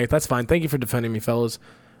 Okay, that's fine. Thank you for defending me, fellas.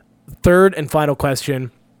 3rd and final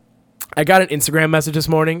question. I got an Instagram message this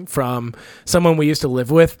morning from someone we used to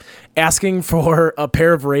live with asking for a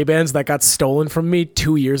pair of Ray-Bans that got stolen from me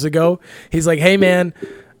 2 years ago. He's like, hey man,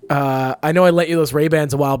 I know I lent you those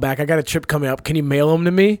Ray-Bans a while back. I got a trip coming up. Can you mail them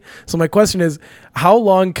to me? So my question is, how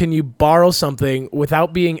long can you borrow something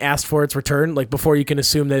without being asked for its return, like before you can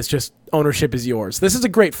assume that it's just ownership is yours? This is a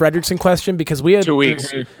great Fredrickson question because we had 2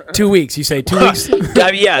 weeks. 2 weeks. You say 2 weeks?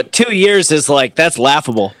 Yeah, 2 years is like, that's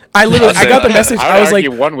laughable. I got the message. I was like,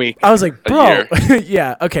 1 week. I was like, bro,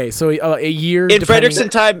 yeah, okay, so a year. In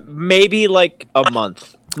Fredrickson time, maybe like a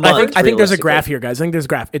month. I think there's a graph here, guys. I think there's a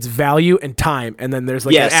graph. It's value and time, and then there's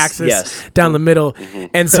like an axis down the middle.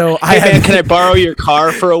 And so can I borrow your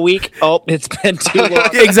car for a week? Oh, it's been too long.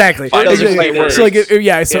 Exactly. So like,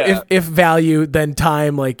 Yeah. if value, then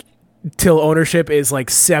time, like till ownership is like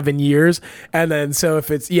 7 years, and then so if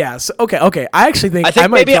it's okay. I actually think I think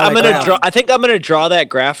I'm gonna draw that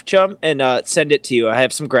graph, chum, and send it to you. I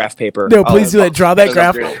have some graph paper. No, please do that. Draw that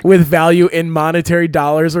graph with value in monetary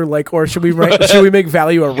dollars, or should we make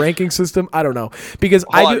value a ranking system? I don't know because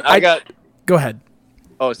Go ahead.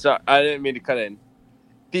 Oh, sorry, I didn't mean to cut in.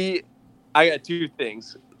 I got 2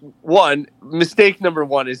 things. One, mistake number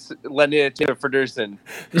 1 is lending it to Fredrickson.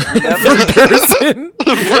 Fredrickson.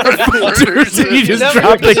 You just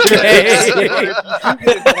dropped the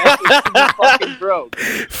fucking broke.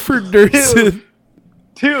 Fredrickson.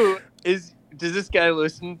 2 is, does this guy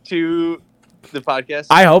listen to the podcast?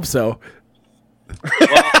 I hope so.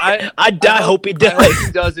 Well, I hope he does. I hope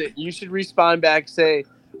he does it. You should respond back, say,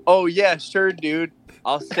 "Oh yeah, sure, dude.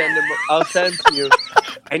 I'll send him to you,"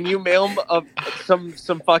 and you mail him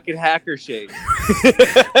some fucking hacker shade.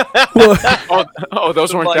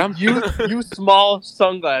 Those weren't them. You small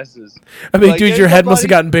sunglasses. I mean, dude, your head must have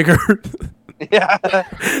gotten bigger. Yeah.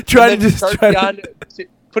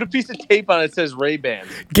 Put a piece of tape on it that says Ray-Bans.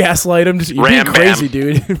 Gaslight him. You're being crazy,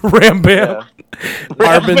 dude. Ram Bam.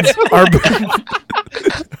 Arbins.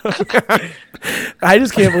 I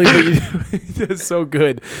just can't believe that you That's so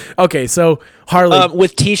good. Okay, so Harley.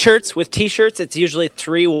 With t-shirts, it's usually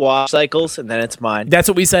 3 wash cycles, and then it's mine. That's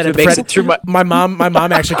what we said. So my mom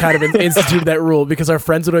actually kind of instituted that rule because our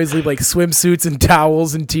friends would always leave like swimsuits and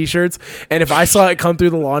towels and t-shirts, and if I saw it come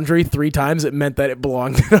through the laundry 3 times, it meant that it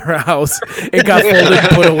belonged in our house. It got folded and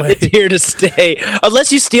put away. It's here to stay,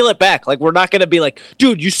 unless you steal it back. Like, we're not gonna be like,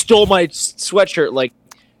 dude, you stole my sweatshirt. Like,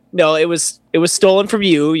 no, it was stolen from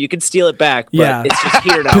you. You can steal it back, but it's just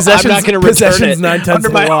here now. I'm not going to return it. 9/10 the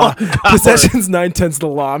law. Possession's 9/10 the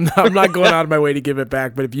law. I'm not going out of my way to give it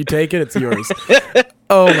back, but if you take it, it's yours.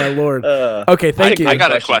 Oh my lord. Okay, thank you. I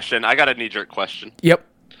got a question. I got a knee-jerk question. Yep.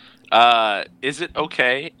 Is it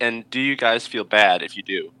okay, and do you guys feel bad if you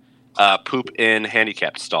do, poop in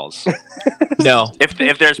handicapped stalls? No.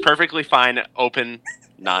 If there's perfectly fine open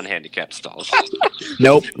non-handicapped stalls.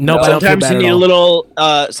 Nope. Nope. Sometimes you need a little.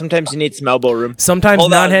 Sometimes you need some elbow room. Sometimes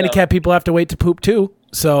non-handicapped people have to wait to poop too.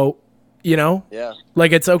 So, Yeah.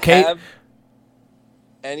 like it's okay. Have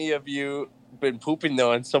any of you been pooping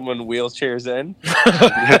though and someone wheelchairs in?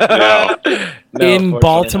 No. In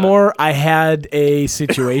Baltimore, I had a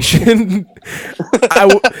situation.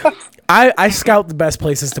 I scout the best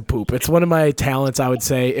places to poop. It's one of my talents, I would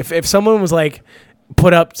say. If someone was like,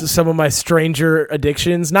 put up some of my stranger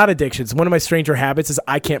addictions, not addictions, one of my stranger habits is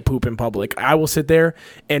I can't poop in public. I will sit there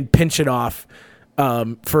and pinch it off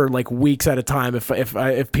for like weeks at a time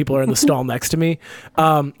if people are in the stall next to me.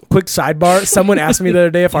 Quick sidebar: someone asked me the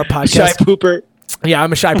other day if our podcast. Shy pooper. Yeah,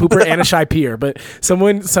 I'm a shy pooper and a shy peer. But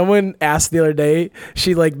someone asked the other day.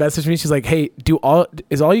 She like messaged me. She's like, "Hey,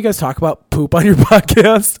 is all you guys talk about poop on your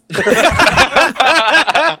podcast?"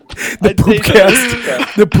 The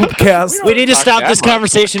Poopcast. The Poopcast. We need to stop this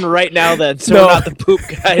conversation right now, then. So we're not the poop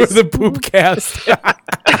guys. The Poopcast.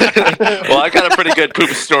 Well, I got a pretty good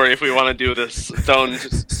poop story if we want to do this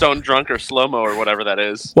stone drunk or slow mo or whatever that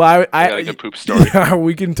is. Well, I got a good poop story. Yeah,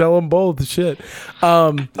 we can tell them both. Shit.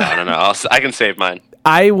 No. I can save mine.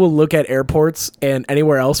 I will look at airports and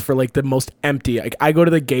anywhere else for like the most empty. I go to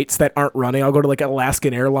the gates that aren't running. I'll go to like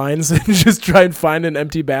Alaskan Airlines and just try and find an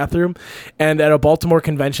empty bathroom. And at a Baltimore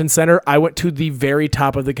convention center, I went to the very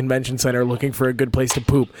top of the convention center looking for a good place to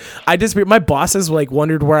poop. I disappeared. My bosses like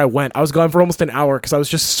wondered where I went. I was gone for almost an hour because I was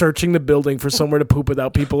just searching the building for somewhere to poop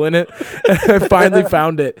without people in it. I finally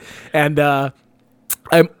found it. And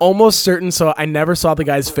I'm almost certain, so I never saw the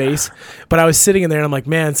guy's face, but I was sitting in there and I'm like,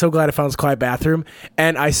 man, so glad I found this quiet bathroom.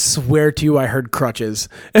 And I swear to you, I heard crutches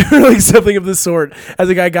or like something of the sort as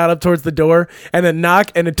the guy got up towards the door and then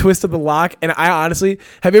knock and a twist of the lock. And I honestly,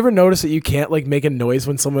 have you ever noticed that you can't like make a noise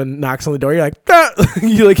when someone knocks on the door? You're like, ah!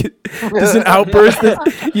 You like, there's an outburst.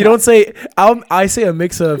 You don't say, I say a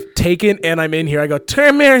mix of taken and I'm in here. I go,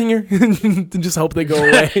 turn me in here and just hope they go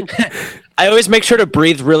away. I always make sure to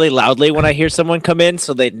breathe really loudly when I hear someone come in,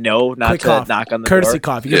 so they know not Quick to cough. knock on the Courtesy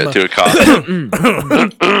door. cough. Do a cough.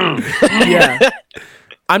 Yeah.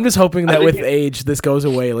 I'm just hoping that with age this goes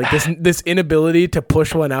away. Like this inability to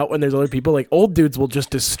push one out when there's other people. Like old dudes will just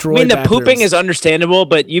destroy. I mean, the bathrooms. pooping is understable,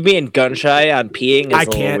 but you being gun shy on peeing is I a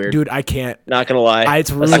little can't, weird. dude. I can't. Not gonna lie. It's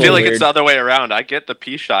really I feel like weird. it's the other way around. I get the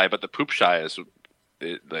pee shy, but the poop shy is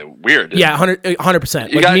weird. Yeah,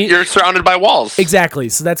 100%. You're surrounded by walls. Exactly.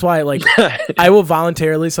 So that's why, like, I will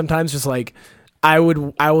voluntarily sometimes just like. I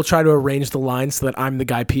will try to arrange the line so that I'm the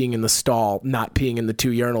guy peeing in the stall, not peeing in the two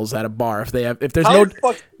urinals at a bar. If there's How no the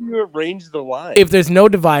fuck do you arrange the line? If there's no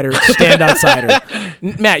divider, stand outsider.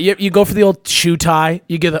 Matt, you go for the old shoe tie.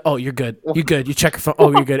 You get you're good. You good. You check your phone. Oh,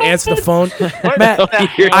 you're good. Answer the phone. Matt,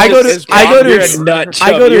 I go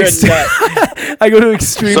to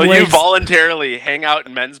extreme So you lengths. voluntarily hang out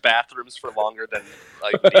in men's bathrooms for longer than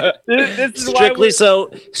like needed. Strictly so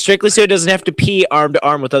it doesn't have to pee arm to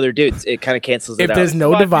arm with other dudes. It kind of cancels it If out. there's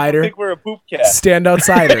no divider, I think we're a poop cast. stand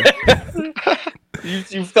outsider.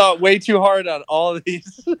 You've thought way too hard on all of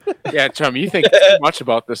these. Yeah, Chum, you think too much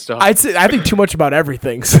about this stuff. I think too much about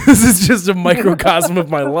everything. So this is just a microcosm of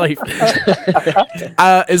my life.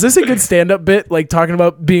 Is this a good stand-up bit? Like talking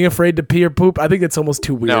about being afraid to pee or poop? I think it's almost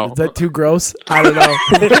too weird. No. Is that too gross? I don't know.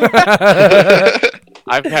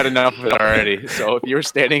 I've had enough of it already. So if you were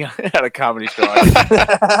standing at a comedy show,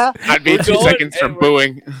 I'd be 2 seconds from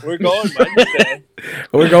booing. We're going Wednesday.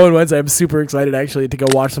 We're going Wednesday. I'm super excited actually to go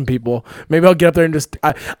watch some people. Maybe I'll get up there and just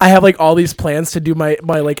I have like all these plans to do my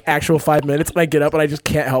like actual 5 minutes, and I get up and I just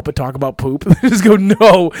can't help but talk about poop. just go,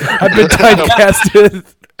 no, I've been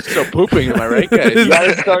typecasted. So pooping, am I right, guys? You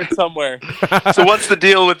gotta start somewhere. So what's the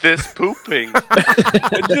deal with this pooping?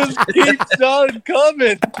 It just keeps on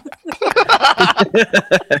coming.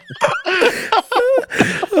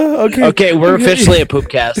 Okay, we're officially a poop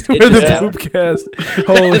cast. We're the poop cast.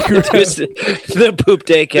 Holy crap. The poop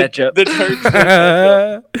day ketchup. The turd.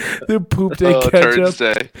 The poop day ketchup. Turds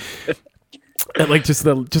Day. And like just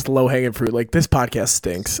low hanging fruit. Like this podcast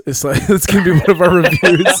stinks. It's like it's gonna be one of our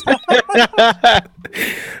reviews.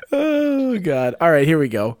 Oh god. All right, here we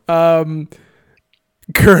go. Current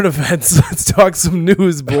events. Let's talk some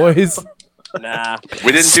news, boys. Nah.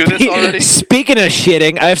 We didn't do this already? Speaking of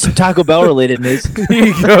shitting, I have some Taco Bell related news. Here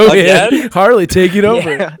you go, man. Harley, take it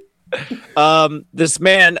over. Yeah. This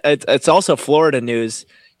man, it's also Florida news.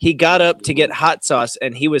 He got up to get hot sauce,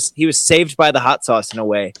 and he was saved by the hot sauce in a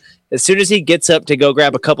way. As soon as he gets up to go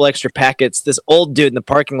grab a couple extra packets, this old dude in the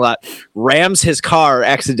parking lot rams his car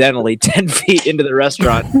accidentally 10 feet into the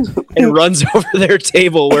restaurant and runs over their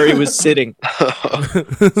table where he was sitting.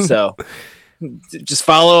 So just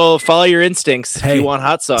follow your instincts. If you want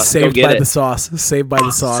hot sauce, saved go get by it. the sauce. Saved by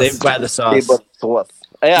the sauce. Saved by the sauce.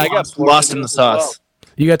 Yeah, I got lost in the sauce.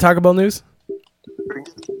 You got Taco Bell news?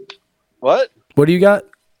 What? What do you got?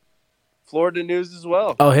 Florida news as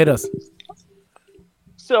well. Oh, hit us.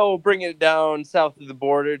 So bringing it down south of the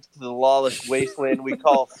border to the lawless wasteland we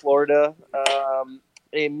call Florida,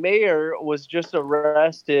 a mayor was just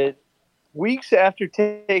arrested weeks after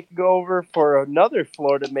taking over for another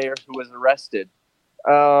Florida mayor who was arrested.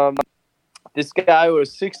 This guy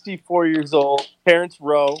was 64 years old, Terrence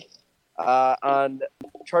Rowe, on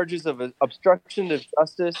charges of obstruction of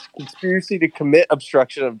justice, conspiracy to commit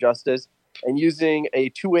obstruction of justice, and using a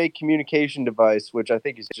two-way communication device, which I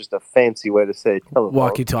think is just a fancy way to say telephone.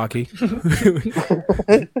 Walkie-talkie.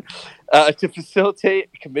 To facilitate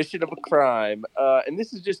commission of a crime. And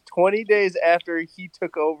this is just 20 days after he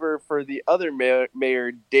took over for the other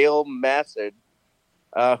mayor, Dale Massad,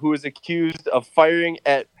 who was accused of firing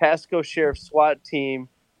at Pasco Sheriff's SWAT team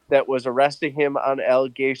that was arresting him on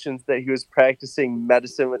allegations that he was practicing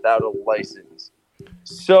medicine without a license.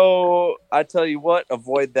 So I tell you what,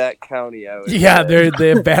 avoid that county. Yeah, they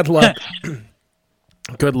have bad luck.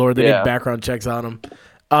 Good Lord, they did background checks on them.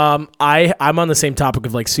 I'm on the same topic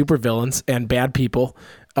of like supervillains and bad people.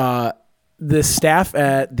 The staff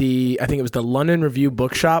at I think it was the London Review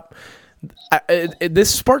Bookshop.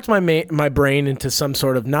 This sparked my brain into some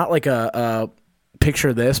sort of not like a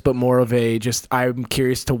picture this, but more of a just I'm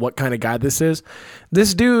curious to what kind of guy this is.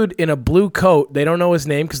 This dude in a blue coat, they don't know his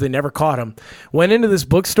name because they never caught him, went into this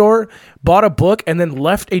bookstore, bought a book, and then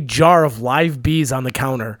left a jar of live bees on the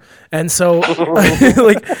counter. And so, it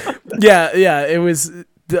was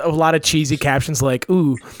a lot of cheesy captions like,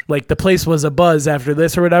 ooh, like the place was a buzz after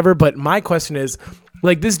this or whatever. But my question is,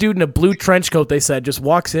 like this dude in a blue trench coat, they said, just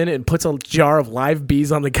walks in and puts a jar of live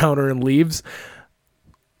bees on the counter and leaves.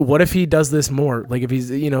 What if he does this more? Like if he's,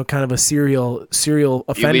 kind of a serial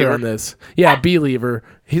offender on this. Yeah, believer.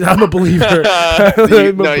 I'm a believer.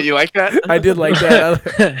 You like that? I did like that.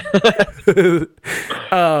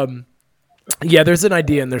 Yeah, there's an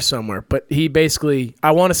idea in there somewhere, but he basically,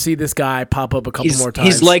 I want to see this guy pop up a couple more times.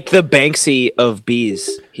 He's like the Banksy of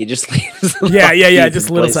bees. He just leaves.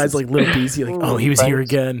 Just little sides like little bees. You're like, oh, he was here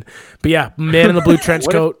again. But yeah, man in the blue trench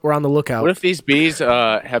coat. We're on the lookout. What if these bees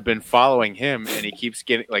have been following him and he keeps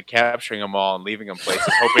capturing them all and leaving them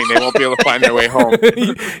places, hoping they won't be able to find their way home?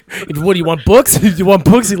 What do you want? Books? Do you want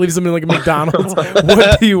books? He leaves them in like a McDonald's.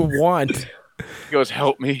 What do you want? He goes,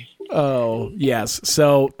 help me. Oh, yes.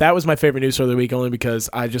 So that was my favorite news story of the week, only because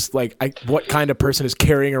I just what kind of person is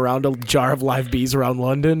carrying around a jar of live bees around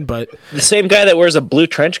London? But the same guy that wears a blue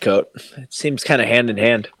trench coat. It seems kind of hand in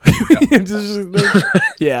hand.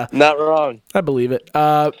 Yeah. Not wrong. I believe it.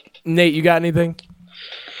 Nate, you got anything?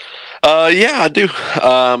 Yeah, I do.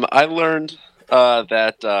 I learned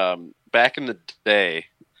that back in the day,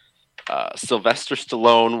 Sylvester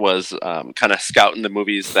Stallone was kind of scouting the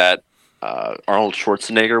movies that Arnold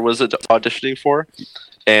Schwarzenegger was auditioning for,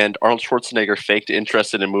 and Arnold Schwarzenegger faked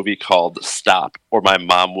interest in a movie called Stop or My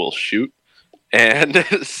Mom Will Shoot, and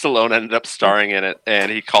Stallone ended up starring in it,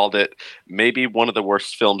 and he called it maybe one of the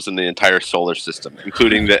worst films in the entire solar system,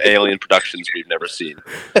 including the alien productions we've never seen.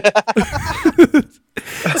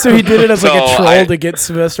 So he did it as like a troll to get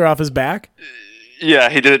Sylvester off his back?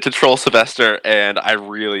 Yeah, he did it to troll Sylvester, and I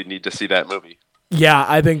really need to see that movie. Yeah,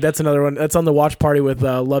 I think that's another one. That's on the watch party with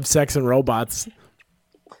Love, Sex, and Robots.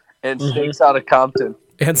 And Snakes Out of Compton.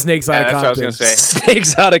 And Snakes Out of Compton. That's what I was going to say.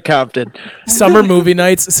 Snakes Out of Compton. Summer movie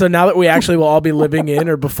nights. So now that we actually will all be living in,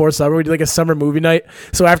 or before summer, we do like a summer movie night.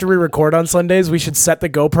 So after we record on Sundays, we should set the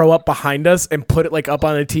GoPro up behind us and put it like up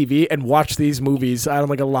on a TV and watch these movies. I don't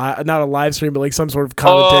like not a live stream, but like some sort of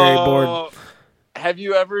commentary board. Have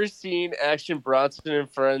you ever seen Action Bronson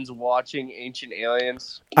and Friends watching Ancient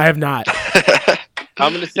Aliens? I have not.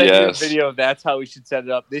 I'm going to send you a video. That's how we should set it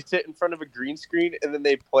up. They sit in front of a green screen, and then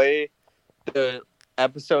they play the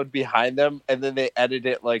episode behind them, and then they edit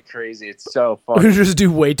it like crazy. It's so fun. We just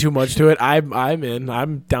do way too much to it. I'm in.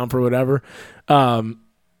 I'm down for whatever.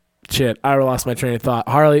 Shit, I lost my train of thought.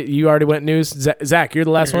 Harley, you already went news. Zach, you're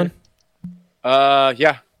the last one?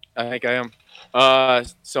 Yeah, I think I am.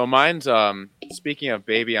 So mine's speaking of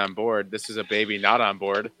baby on board, this is a baby not on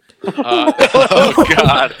board. Oh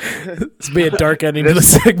God! This would be a dark ending to the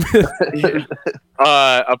segment.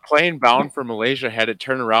 A plane bound for Malaysia had to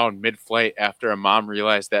turn around mid-flight after a mom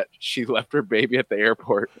realized that she left her baby at the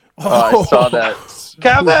airport. I saw that.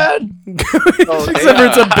 Kevin! Except for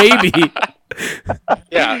it's a baby.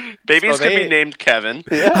 Yeah, babies could be named Kevin.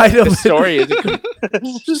 Yeah. I know.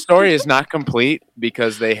 The story is not complete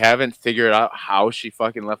because they haven't figured out how she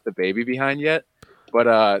fucking left the baby behind yet.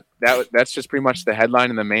 But that's just pretty much the headline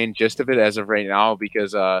and the main gist of it as of right now,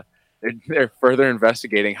 because they're further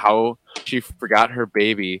investigating how she forgot her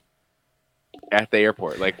baby at the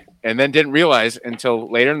airport, and then didn't realize until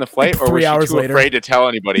later in the flight, or 3 hours was she too later. afraid to tell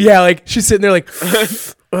anybody? Yeah, she's sitting there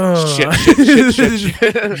shit.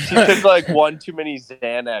 She took one too many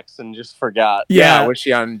Xanax and just forgot. Yeah, was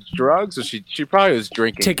she on drugs? Or she probably was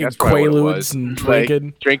drinking. Taking That's probably what it Quaaludes was. and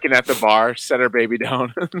drinking. Drinking at the bar, set her baby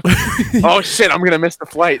down. Oh shit, I'm gonna miss the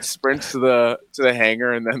flight. Sprints to the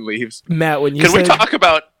hangar and then leaves. Matt, when you Can we talk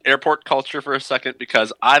about airport culture for a second?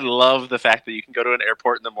 Because I love the fact that you can go to an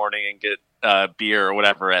airport in the morning and get beer or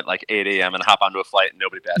whatever at 8 a.m. and hop onto a flight and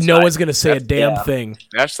nobody bats. No one's gonna say a damn thing.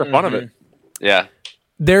 That's the fun of it. Yeah.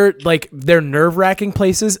 They're nerve-wracking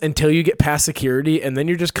places until you get past security, and then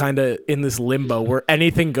you're just kind of in this limbo where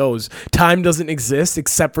anything goes. Time doesn't exist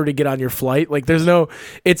except for to get on your flight.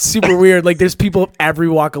 It's super weird. There's people of every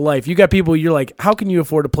walk of life. You got people, you're like, how can you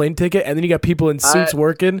afford a plane ticket? And then you got people in suits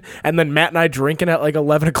working, and then Matt and I drinking at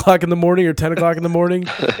 11 o'clock in the morning or 10 o'clock in the morning.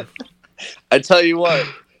 I tell you what,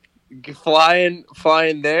 flying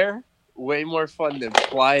there, way more fun than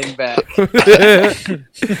flying back.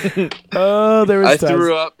 Oh, there was I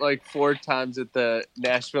threw up 4 times at the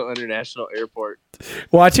Nashville International Airport.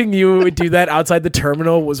 Watching you do that outside the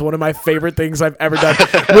terminal was one of my favorite things I've ever done.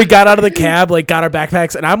 We got out of the cab, got our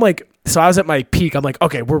backpacks, and I'm so I was at my peak. I'm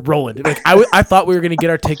okay, we're rolling. I thought we were gonna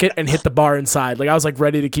get our ticket and hit the bar inside. I was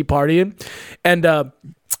ready to keep partying, and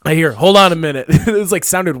I hear, hold on a minute. It was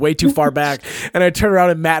sounded way too far back. And I turned around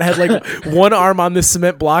and Matt had one arm on this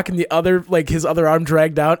cement block and the other, his other arm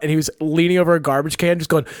dragged out, and he was leaning over a garbage can just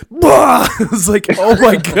going, bah! I was oh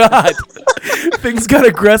my God. Things got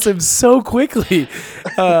aggressive so quickly.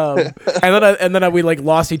 And then we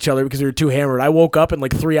lost each other because we were too hammered. I woke up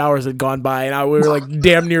and 3 hours had gone by, and we were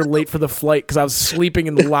damn near late for the flight because I was sleeping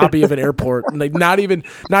in the lobby of an airport. And not even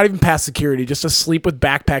past security, just asleep with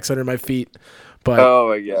backpacks under my feet. But, oh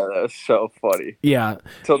my God, that's so funny. Yeah.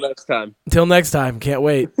 Till next time. Can't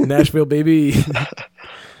wait. Nashville, baby.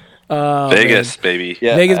 Vegas, baby.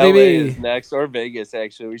 Yeah, Vegas, LA baby. Is next, or Vegas.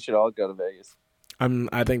 Actually, we should all go to Vegas.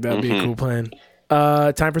 I think that'd be a cool plan.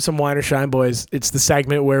 Time for some wine or shine, boys. It's the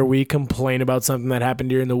segment where we complain about something that happened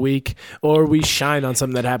during the week, or we shine on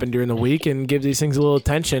something that happened during the week and give these things a little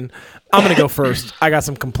attention. I'm gonna go first. I got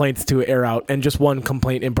some complaints to air out, and just one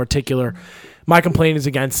complaint in particular. My complaint is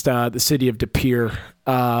against the city of De Pere.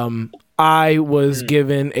 I was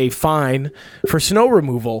given a fine for snow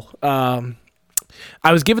removal. I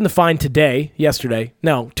was given the fine 2 days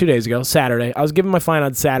ago, Saturday. I was given my fine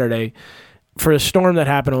on Saturday for a storm that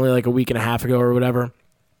happened only a week and a half ago or whatever.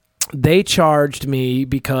 They charged me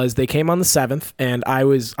because they came on the 7th, and I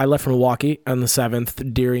left from Milwaukee on the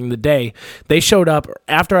 7th during the day. They showed up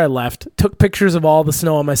after I left, took pictures of all the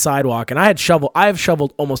snow on my sidewalk, and I have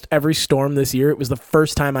shoveled almost every storm this year. It was the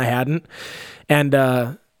first time I hadn't. And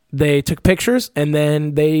they took pictures, and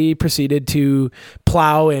then they proceeded to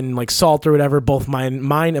plow and salt or whatever, both mine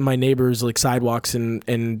and my neighbors' sidewalks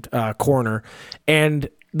and corner. And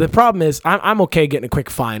the problem is, I'm okay getting a quick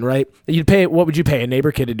fine, right? What would you pay a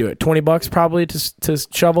neighbor kid to do it? $20 probably to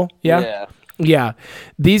shovel? Yeah. Yeah.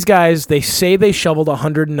 These guys, they say they shoveled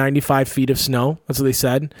 195 feet of snow. That's what they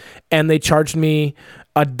said. And they charged me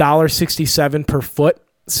 $1.67 per foot.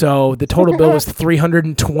 So the total bill was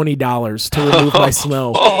 $320 to remove my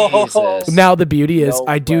snow. Jesus. Now the beauty is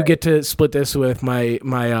I do get to split this with my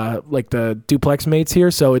the duplex mates here,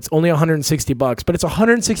 so it's only $160, but it's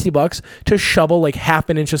 $160 to shovel half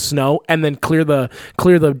an inch of snow and then clear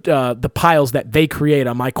the piles that they create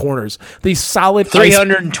on my corners. These solid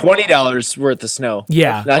 $320 worth of snow.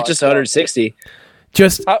 Yeah, not just 160.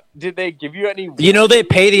 Did they give you any? They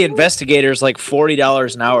pay the investigators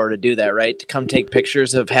 $40 an hour to do that, right? To come take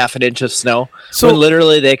pictures of half an inch of snow. So when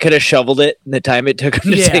literally they could have shoveled it in the time it took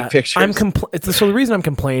them to take pictures. So the reason I'm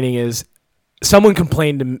complaining is someone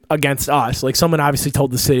complained against us. Someone obviously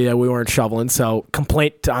told the city that we weren't shoveling, so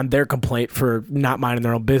complaint on their complaint for not minding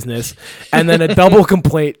their own business, and then a double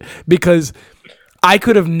complaint because I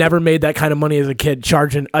could have never made that kind of money as a kid,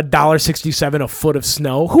 charging $1.67 a foot of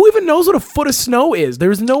snow. Who even knows what a foot of snow is?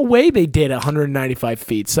 There's no way they did 195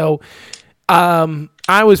 feet. So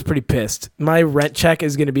I was pretty pissed. My rent check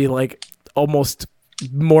is going to be like almost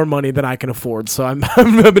more money than I can afford. So I'm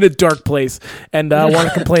in a dark place and I want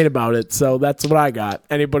to complain about it. So that's what I got.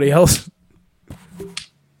 Anybody else?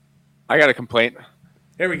 I got a complaint.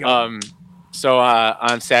 Here we go. So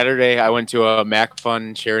on Saturday, I went to a Mac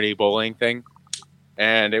Fun charity bowling thing,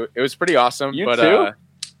 and it was pretty awesome. You but too?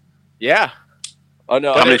 Yeah. Oh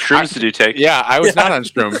no! How many shrooms did you take? Yeah, I was not on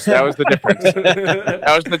shrooms. That was the difference.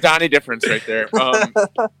 That was the Donnie difference right there.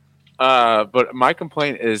 But my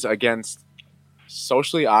complaint is against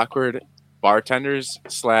socially awkward bartenders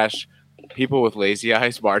 / people with lazy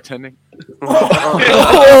eyes bartending. Oh,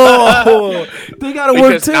 they gotta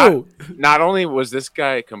work too. Not only was this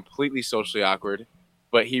guy completely socially awkward,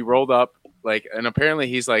 but he rolled up and apparently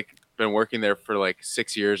he's been working there for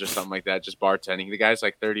 6 years or something like that, just bartending. The guy's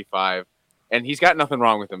 35. And he's got nothing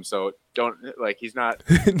wrong with him, so don't he's not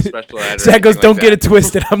special ed. Zach goes, don't get it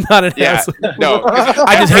twisted. I'm not an asshole. No,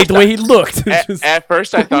 I just hate the way he looked. At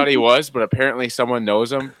first, I thought he was, but apparently someone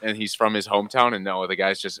knows him, and he's from his hometown. And no, the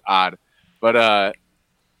guy's just odd. But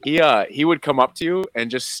he would come up to you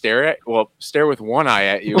and just stare with one eye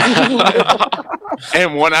at you,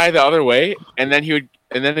 and one eye the other way, and then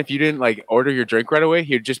if you didn't order your drink right away,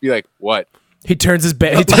 he'd just be like, "What?" He turns his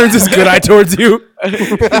good eye towards you.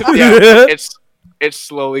 Yeah, it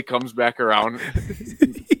slowly comes back around,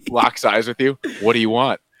 locks eyes with you. What do you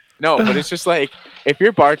want? No, but it's just if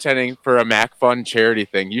you're bartending for a Mac Fun charity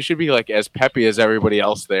thing, you should be as peppy as everybody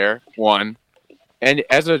else there. One, and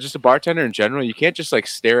as just a bartender in general, you can't just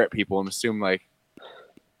stare at people and assume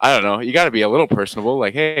I don't know. You got to be a little personable.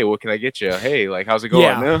 Hey, what can I get you? Hey, how's it going?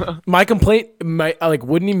 Yeah. My complaint,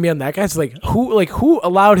 wouldn't even be on that guy. It's who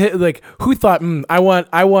allowed him? Who thought? I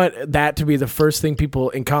want that to be the first thing people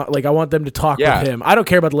encounter. I want them to talk with him. I don't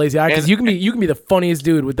care about the lazy eye because you can be the funniest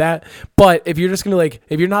dude with that. But if you're just gonna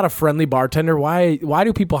if you're not a friendly bartender, why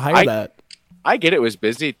do people hire that? I get it was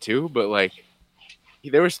busy too, but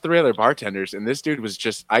there was 3 other bartenders, and this dude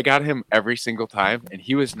was I got him every single time, and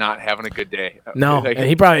he was not having a good day. No, and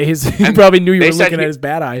he probably knew you were looking at his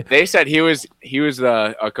bad eye. They said he was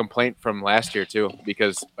a complaint from last year too,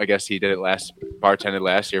 because I guess he did it bartended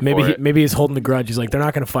last year. Maybe he's holding the grudge. He's they're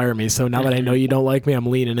not going to fire me, so now that I know you don't like me, I'm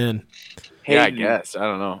leaning in. Hey, yeah, I guess. I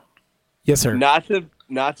don't know. Yes, sir. Not to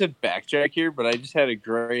backtrack here, but I just had a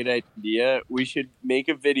great idea. We should make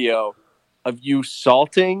a video of you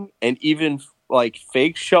salting and even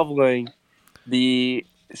fake shoveling the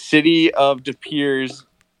city of De Pere's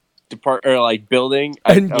building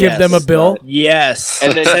and give them a bill. Yes,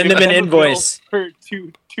 and then send them an invoice for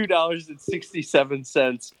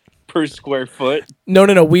 $2.67 per square foot. No.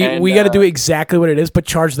 We got to do exactly what it is, but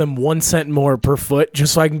charge them 1 cent more per foot,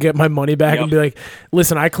 just so I can get my money back and be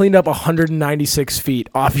listen, I cleaned up 196 feet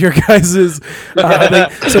off your guys's.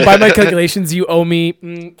 So by my calculations, you owe me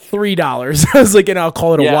 $3. I was and I'll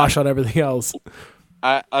call it a wash on everything else.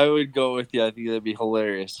 I would go with you. I think that'd be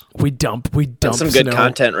hilarious. We dump. That's some good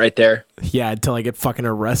content right there. Yeah, until I get fucking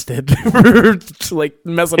arrested for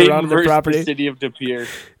messing around with the property. The city of De Pere.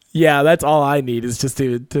 Yeah, that's all I need is just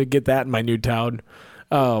to get that in my new town.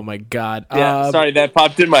 Oh my god. Yeah, sorry, that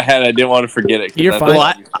popped in my head. I didn't want to forget it. You're fine.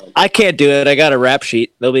 Well, I can't do it. I got a rap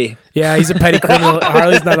sheet. They'll be. Yeah, he's a petty criminal.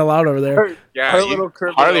 Harley's not allowed over there. Harley would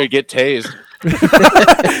get tased.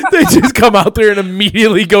 They just come out there and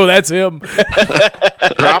immediately go, that's him.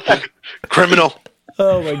 Drop him. Criminal.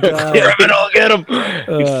 Oh my god. Criminal, get him.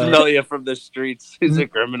 Smell you from the streets. He's a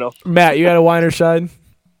criminal. Matt, you got a wine or shine?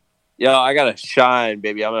 Yo, I gotta shine,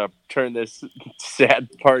 baby. I'm gonna turn this sad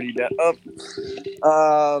party down.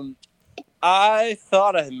 I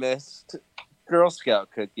thought I missed Girl Scout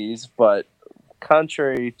cookies, but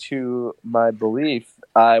contrary to my belief,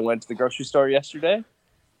 I went to the grocery store yesterday,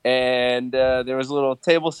 and there was a little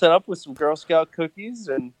table set up with some Girl Scout cookies,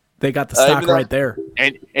 and they got the stock right there.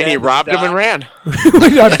 And he robbed them and ran.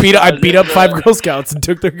 I beat up 5 Girl Scouts and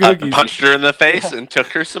took their cookies. I punched her in the face and took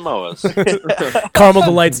her Samoas. Caramel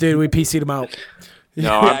Delights, dude. We PC'd them out.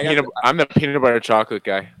 No, I'm the peanut butter chocolate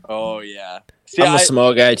guy. Oh, yeah. See, I'm a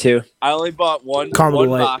small guy, too. I only bought one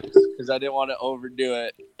box because I didn't want to overdo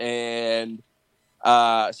it. And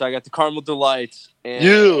so I got the Caramel Delights.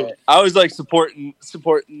 And I was supporting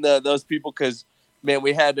those people because, man,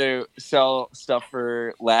 we had to sell stuff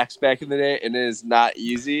for lax back in the day, and it is not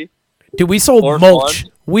easy. Dude, we sold mulch.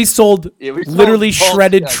 We sold literally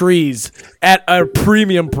shredded trees at a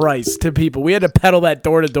premium price to people. We had to peddle that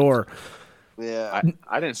door to door. Yeah,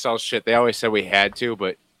 I didn't sell shit. They always said we had to,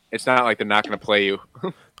 but it's not like they're not going to play you.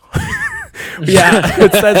 Yeah,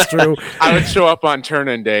 that's true. I would show up on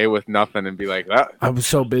turn-in day with nothing and be like, I was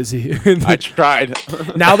so busy. I tried.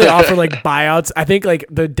 Now they offer like buyouts. I think like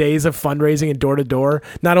the days of fundraising and door to door.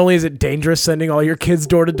 Not only is it dangerous sending all your kids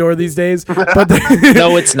door to door these days, but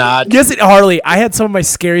no, it's not. Yes, Harley. I had some of my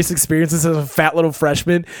scariest experiences as a fat little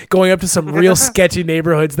freshman going up to some real sketchy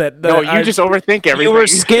neighborhoods. No, you just overthink everything. You were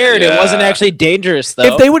scared. Yeah. It wasn't actually dangerous though.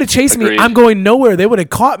 If they would have chased me, I'm going nowhere. They would have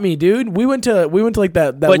caught me, dude. We went to like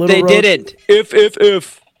that but little they road. Didn't. If.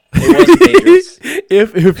 It wasn't dangerous.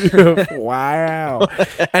 if. Wow.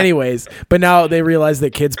 Anyways, but now they realize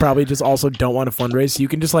that kids probably just also don't want to fundraise. So you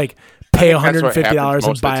can just like pay $150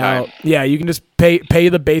 and buy out. Yeah, you can just pay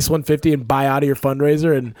the base $150 and buy out of your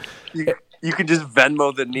fundraiser, and you can just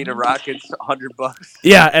Venmo the Nina Rockets $100.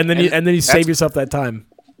 Yeah, and then you save yourself that time.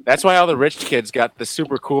 That's why all the rich kids got the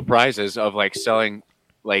super cool prizes of like selling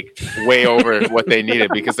like way over what they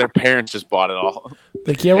needed because their parents just bought it all.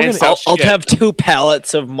 Like, yeah, I'll have 2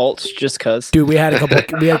 pallets of mulch just cuz. Dude, we had a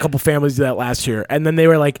couple families do that last year, and then they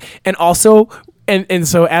were like, and also. And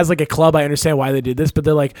so as like a club, I understand why they did this, but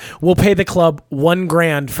they're like, we'll pay the club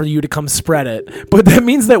 $1,000 for you to come spread it. But that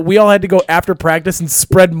means that we all had to go after practice and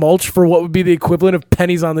spread mulch for what would be the equivalent of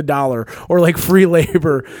pennies on the dollar or like free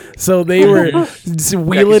labor. So they were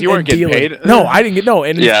wheeling and dealing. Paid. No, I didn't get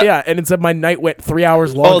and and it said my night went 3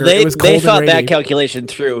 hours longer. Oh, it was cold they thought that calculation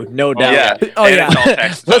through, no doubt.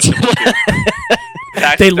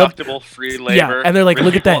 Tax deductible, free labor. Yeah, and they're like,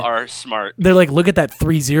 look at that. Are smart. They're like, look at that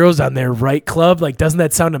 3 zeros on there, right, club? Like, doesn't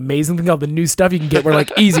that sound amazing? Think of all the new stuff you can get. We're like,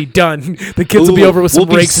 easy, done. The kids will be over with some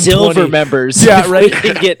rakes and silver members. Yeah, right.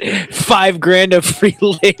 We can get $5,000 of free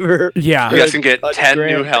labor. Yeah, you guys can get 10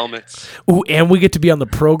 new helmets. Ooh, and we get to be on the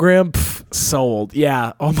program. Sold.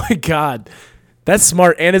 Yeah. Oh my god, that's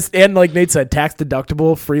smart. And like Nate said, tax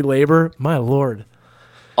deductible, free labor. My lord.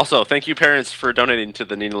 Also, thank you, parents, for donating to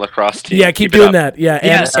the Nina Lacrosse team. Yeah, keep doing that. Yeah,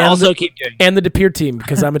 and also keep doing and the De Pere team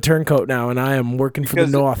because I'm a turncoat now and I am working for the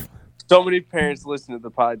North. So many parents listen to the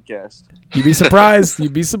podcast. You'd be surprised.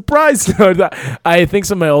 You'd be surprised. I think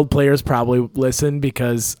some of my old players probably listen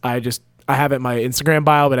because I have it in my Instagram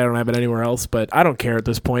bio, but I don't have it anywhere else. But I don't care at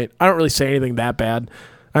this point. I don't really say anything that bad.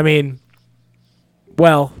 I mean,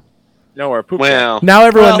 well. Now everyone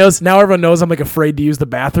knows. Now everyone knows I'm like afraid to use the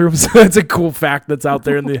bathroom. So that's a cool fact that's out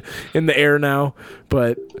there in the air now.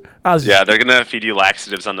 But I was they're gonna feed you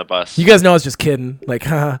laxatives on the bus. You guys know I was just kidding. Like,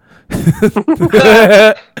 haha.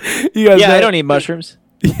 You guys know? I don't eat mushrooms.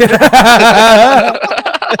 Who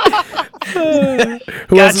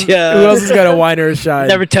else has got a wine or a shine?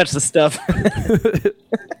 Never touch the stuff.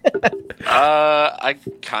 I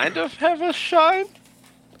kind of have a shine.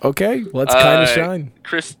 Okay, let's kind of shine.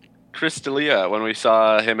 Chris D'Elia, when we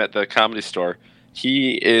saw him at the Comedy Store,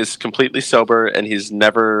 he is completely sober and he's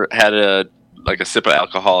never had a sip of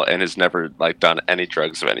alcohol and has never done any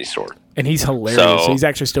drugs of any sort. And he's hilarious. So he's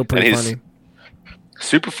actually still pretty funny.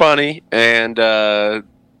 Super funny and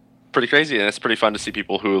pretty crazy, and it's pretty fun to see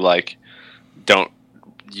people who don't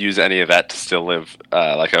use any of that to still live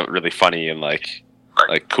a really funny and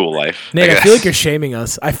cool life. Nate, I feel like you're shaming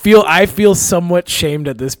us. I feel somewhat shamed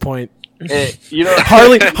at this point.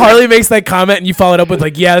 Harley makes that comment and you follow it up with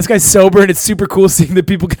yeah, this guy's sober and it's super cool seeing that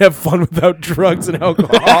people can have fun without drugs and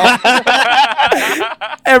alcohol.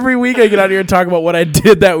 Every week I get out here and talk about what I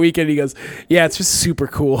did that weekend. He goes, yeah, it's just super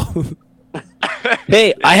cool.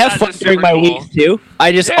 Hey, I have fun during my weeks too.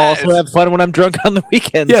 I just also have fun when I'm drunk on the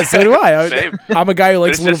weekends. Yeah, so do I. I'm a guy who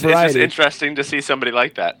likes a little variety. It's just interesting to see somebody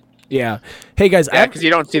like that. Yeah. Hey guys, because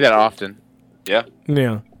you don't see that often. Yeah.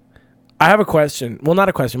 Yeah. I have a question. Well, not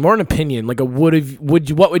a question, more an opinion. Like what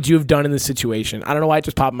would you have done in this situation? I don't know why it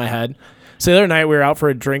just popped in my head. So the other night we were out for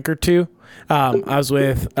a drink or two. I was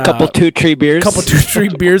with a couple two-tree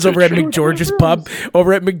beers over at McGeorge's pub,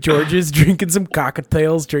 over at McGeorge's, drinking some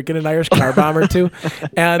cocktails, drinking an Irish car bomb or two.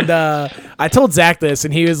 And I told Zach this,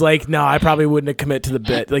 and he was like, no, I probably wouldn't have committed to the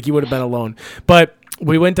bit. Like, he would have been alone. But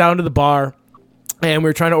we went down to the bar, and we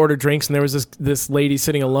were trying to order drinks, and there was this lady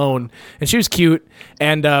sitting alone, and she was cute,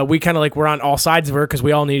 and we kind of were on all sides of her because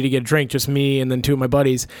we all needed to get a drink, just me and then two of my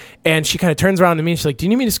buddies, and she kind of turns around to me, and she's like, do you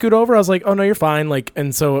need me to scoot over? I was like, oh, no, you're fine,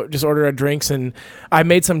 and so just ordered our drinks, and I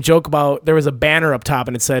made some joke about, there was a banner up top,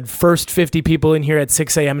 and it said, first 50 people in here at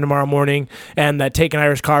 6 a.m. tomorrow morning, and that take an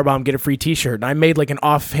Irish car bomb, get a free t-shirt, and I made an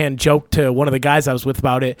offhand joke to one of the guys I was with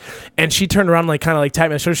about it, and she turned around and tapped me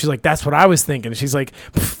on the shoulder, she's like, that's what I was thinking, she's like,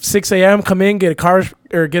 6 a.m., come in, get a car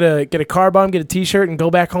bomb, get a t-shirt, and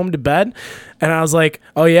go back home to bed. And I was like,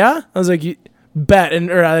 oh yeah? I was like, bet.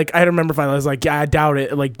 And I don't remember if I was like, yeah, I doubt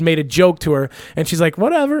it. Made a joke to her, and she's like,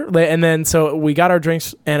 whatever. And then so we got our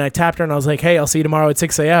drinks, and I tapped her, and I was like, hey, I'll see you tomorrow at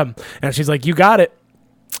 6 a.m. And she's like, you got it.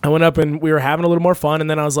 I went up and we were having a little more fun, and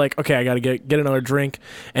then I was like, okay, I got to get another drink.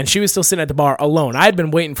 And she was still sitting at the bar alone. I had been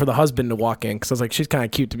waiting for the husband to walk in because I was like, she's kind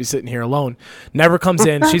of cute to be sitting here alone. Never comes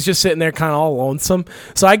in. She's just sitting there kind of all lonesome.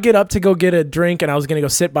 So I get up to go get a drink, and I was going to go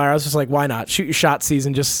sit by her. I was just like, why not? Shoot your shot,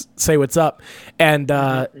 season. Just say what's up. And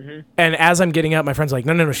and as I'm getting up, my friend's like,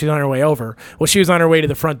 no, she's on her way over. Well, she was on her way to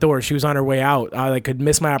the front door. She was on her way out. I could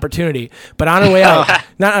miss my opportunity. But on her way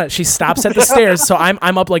out, she stops at the stairs. So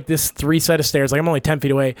I'm up like this 3 set of stairs. Like I'm only 10 feet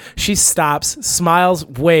away. She stops, smiles,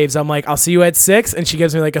 waves. I'm like, I'll see you at 6. And she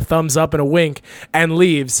gives me like a thumbs up and a wink and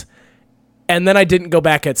leaves. And then I didn't go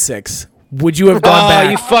back at 6. Would you have gone back?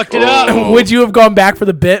 You fucked it up. Would you have gone back for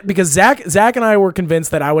the bit? Because Zach and I were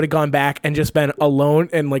convinced that I would have gone back and just been alone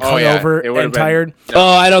and like hungover and tired.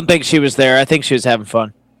 Oh, I don't think she was there. I think she was having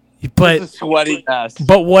fun. But sweaty ass.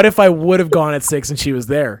 But what if I would have gone at 6 and she was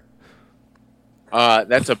there?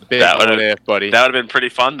 That's a big if, buddy. That would have been pretty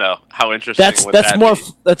fun, though. How interesting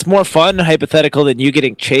That's more fun hypothetical than you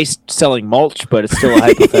getting chased selling mulch, but it's still a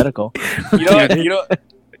hypothetical.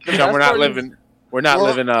 John, we're not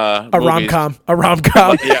living a rom-com. A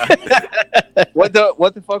rom-com. Yeah. What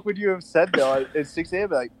the fuck would you have said though at 6 a.m.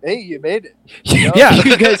 Like, hey, you made it. You know? Yeah,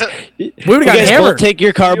 you guys got hammered. Take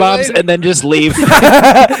your car bombs and then just leave.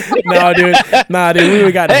 No, dude. We would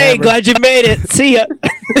have got Hey, hammered. glad you made it. See ya.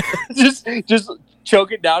 just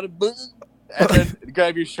choke it down and then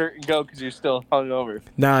grab your shirt and go because you're still hungover.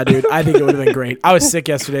 Nah, dude, I think it would have been great. I was sick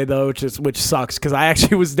yesterday though, which sucks because I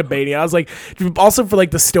actually was debating. I was like, also for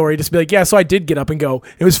like the story, just be like, yeah. So I did get up and go.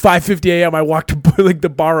 It was 5:50 a.m. I walked to like the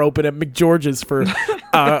bar open at McGeorge's for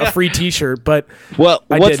a free T-shirt. But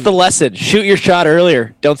what's the lesson? Shoot your shot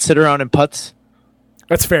earlier. Don't sit around in putts.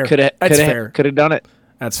 That's fair. Could have done it.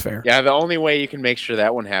 That's fair. Yeah, the only way you can make sure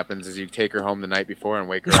that one happens is you take her home the night before and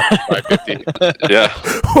wake her up at 5:50.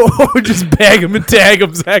 Yeah. Just bag him and tag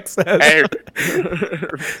him, Zach says. Hey,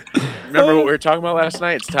 remember what we were talking about last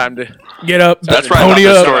night? It's time to get up. That's right. How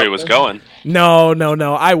the story was going. No.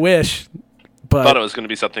 I wish. But I thought it was going to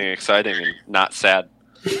be something exciting and not sad.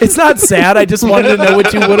 It's not sad. I just wanted to know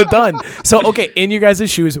what you would have done. So, okay, in your guys'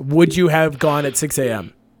 shoes, would you have gone at 6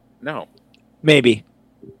 a.m.? No. Maybe.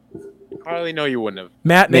 Harley, no, you wouldn't have.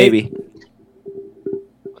 Matt, maybe.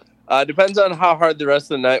 Depends on how hard the rest of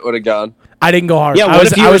the night would have gone. I didn't go hard. Yeah, what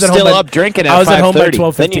if you were still up drinking at 5:30? I was at home by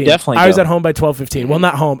 12:15. Then you definitely I was at home by 12:15. Well,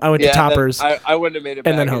 not home. I went to Toppers. I wouldn't have made it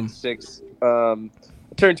back and then home. at 6. I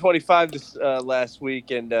turned 25 this last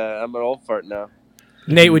week, and I'm an old fart now.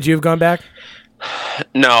 Nate, would you have gone back?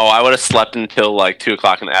 No, I would have slept until like 2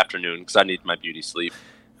 o'clock in the afternoon because I need my beauty sleep.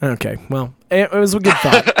 Okay, well, it was a good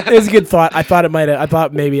thought. It was a good thought. I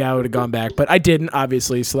thought maybe I would have gone back, but I didn't,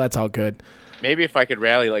 obviously, so that's all good. Maybe if I could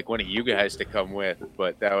rally like one of you guys to come with,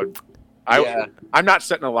 but that would. I'm not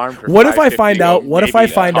setting an alarm for. What if I find out? What if I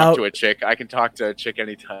find out to a chick? I can talk to a chick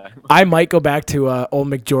anytime. I might go back to old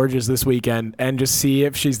McGeorge's this weekend and just see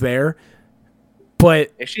if she's there.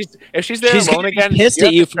 But if she's there alone again, pissed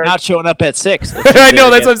at you for not showing up at 6. I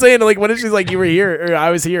know, that's what I'm saying. Like, what if she's like, you were here or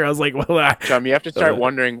I was here? I was like, well, John, you have to start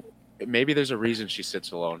wondering. Maybe there's a reason she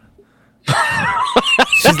sits alone.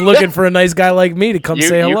 She's looking for a nice guy like me to come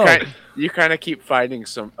say hello. You kind of keep finding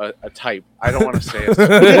a type. I don't want to say it.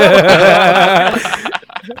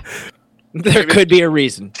 There could be a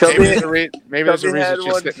reason. Maybe there's a reason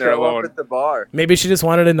she's sitting there alone at the bar. Maybe she just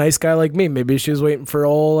wanted a nice guy like me. Maybe she was waiting for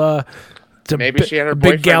old. Maybe she had her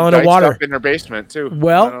big gallon of water up in her basement too.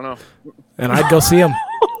 Well, I don't know. And I'd go see him.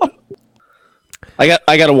 I got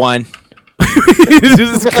a wine.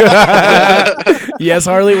 Yes,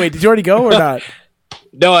 Harley. Wait, did you already go or not?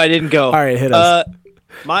 No, I didn't go. All right, hit us.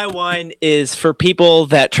 My wine is for people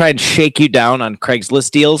that try and shake you down on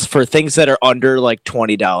Craigslist deals for things that are under like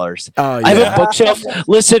 $20. Oh, yeah. I have a bookshelf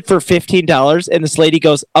listed for $15, and this lady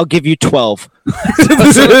goes, "I'll give you 12."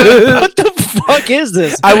 What the fuck is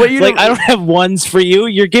this? I don't have ones for you.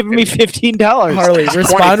 You're giving me $15. Harley,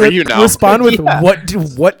 respond with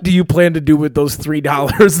what do you plan to do with those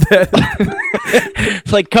 $3?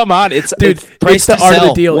 It's like, come on, it's price the art of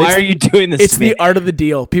the deal. Why are you doing this? It's the art of the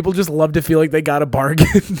deal. People just love to feel like they got a bargain.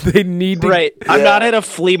 They need to. Right. Yeah. I'm not at a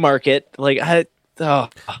flea market. Like Harley,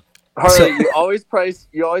 you always price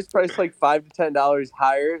like $5 to $10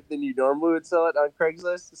 higher than you normally would sell it on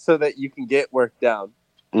Craigslist, so that you can get work down.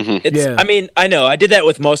 Mm-hmm. I mean, I know I did that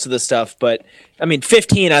with most of the stuff, but I mean,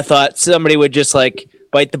 15. I thought somebody would just like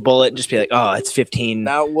bite the bullet and just be like, "Oh, it's 15."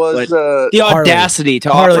 That was the audacity to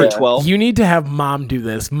offer 12. You need to have Mom do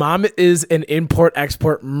this. Mom is an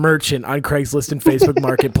import-export merchant on Craigslist and Facebook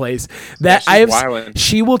Marketplace.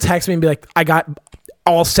 She will text me and be like, "I got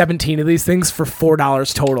all 17 of these things for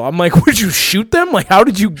 $4 total. I'm like, would you shoot them? Like, how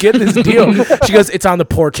did you get this deal? She goes, it's on the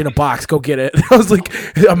porch in a box. Go get it. I was like,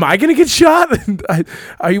 am I going to get shot?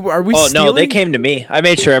 Are we stealing? No, they came to me. I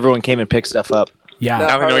made sure everyone came and picked stuff up. Yeah.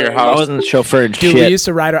 Now I know your house. I wasn't chauffeuring Dude, shit. we used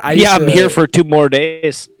to ride. I'm here for 2 more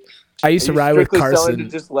days. I used to ride with Carson. To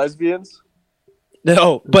just lesbians?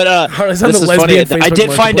 No, but Harley's this on is the funny. lesbian I Facebook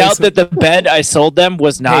did find out that the bed I sold them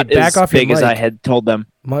was not back as off your big as I mic. had told them.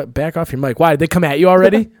 Back off your mic. Why? Did they come at you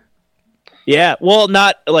already? Yeah, well,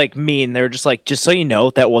 not like mean. They were just like, just so you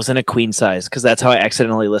know, that wasn't a queen size, because that's how I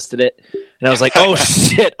accidentally listed it. And I was like, oh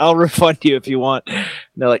shit, I'll refund you if you want. And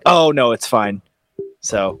they're like, oh no, it's fine.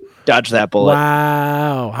 So dodge that bullet.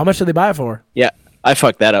 Wow. How much did they buy it for? Yeah, I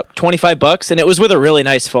fucked that up. $25, and it was with a really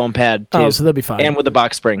nice foam pad too. Oh, so they'll be fine. And with a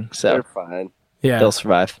box spring, so They're fine. Yeah, they'll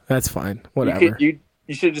survive. That's fine. Whatever. You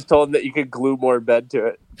should have just told them that you could glue more bed to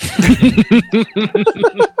it.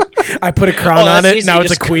 I put a crown on it. Now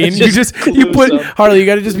it's a queen. You put Harley. You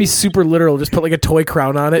got to just be super literal. Just put like a toy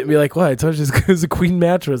crown on it and be like, "What? I told you it's a queen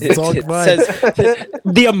mattress. It's all fine." Says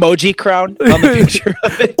the emoji crown on the picture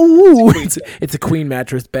of it. Ooh, it's a queen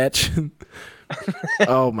mattress, bitch.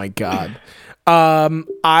 Oh my god.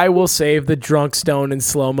 I will save the drunk stone in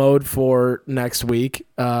slow mode for next week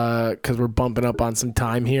because we're bumping up on some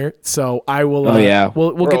time here. So I will. Oh yeah,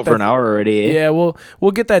 we'll get over an hour already. Yeah,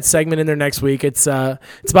 we'll get that segment in there next week. It's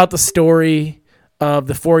about the story of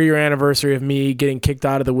the 4-year anniversary of me getting kicked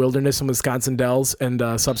out of the wilderness in Wisconsin Dells and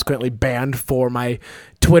subsequently banned for my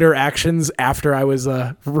Twitter actions after I was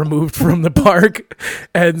removed from the park.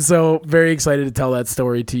 And so very excited to tell that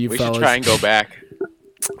story to you fellas. We should try and go back.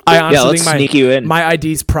 I honestly think sneak you in. My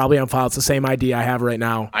ID's probably on file. It's the same ID I have right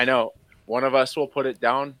now. I know. One of us will put it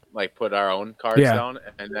down, like put our own cards down,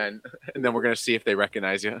 and then we're gonna see if they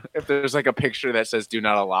recognize you. If there's like a picture that says "Do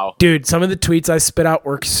not allow." Dude, some of the tweets I spit out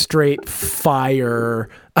were straight fire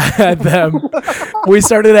at them. We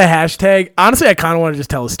started a hashtag. Honestly, I kind of want to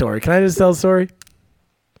just tell a story. Can I just tell a story?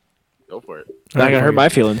 Go for it. Not gonna hurt my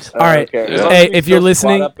feelings. All right. Okay. Hey, if you're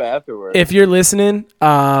listening,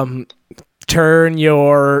 turn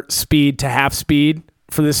your speed to half speed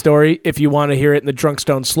for this story if you want to hear it in the Drunk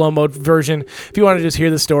Stone slow mode version. If you want to just hear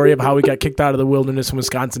the story of how we got kicked out of the wilderness in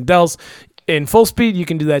Wisconsin Dells in full speed, you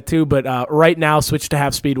can do that too. But right now, switch to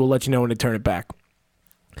half speed. We'll let you know when to turn it back.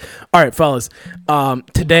 All right, fellas.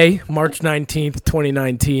 Today, March 19th,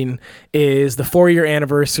 2019, is the 4-year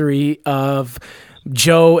anniversary of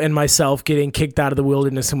Joe and myself getting kicked out of the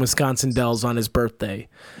wilderness in Wisconsin Dells on his birthday.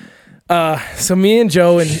 So me and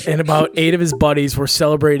Joe and about 8 of his buddies were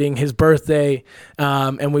celebrating his birthday,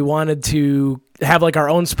 and we wanted to have like our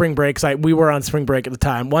own spring break. We were on spring break at the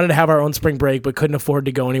time. Wanted to have our own spring break, but couldn't afford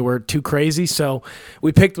to go anywhere too crazy. So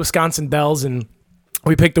we picked Wisconsin Dells, and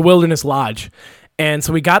we picked the Wilderness Lodge. And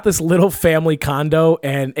so we got this little family condo,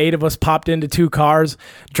 and 8 of us popped into 2 cars,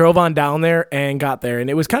 drove on down there, and got there. And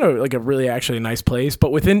it was kind of like a really actually nice place.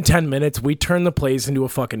 But within 10 minutes, we turned the place into a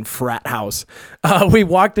fucking frat house. We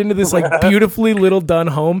walked into this like beautifully little done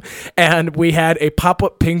home, and we had a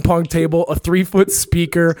pop-up ping pong table, a 3-foot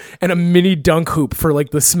speaker, and a mini dunk hoop for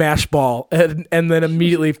like the smash ball. And then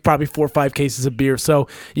immediately probably 4 or 5 cases of beer. So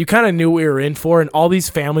you kind of knew what we were in for. And all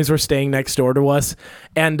these families were staying next door to us.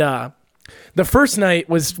 And the first night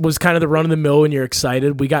was kind of the run of the mill when you're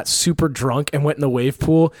excited. We got super drunk and went in the wave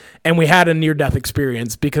pool, and we had a near-death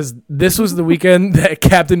experience because this was the weekend that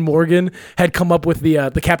Captain Morgan had come up with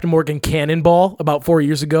the Captain Morgan cannonball about 4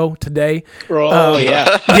 years ago today. Oh,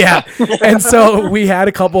 yeah. Yeah. And so we had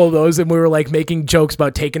a couple of those, and we were like making jokes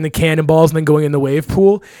about taking the cannonballs and then going in the wave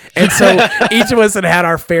pool. And so each of us had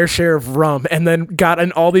our fair share of rum and then got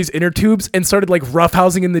in all these inner tubes and started like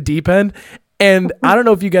roughhousing in the deep end. And I don't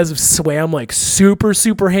know if you guys have swam like super,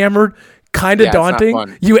 super hammered, kind of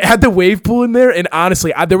daunting. You add the wave pool in there, and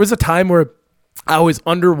honestly, there was a time where I was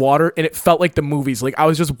underwater and it felt like the movies. Like I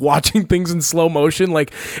was just watching things in slow motion,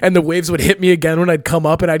 like, and the waves would hit me again when I'd come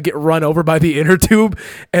up and I'd get run over by the inner tube.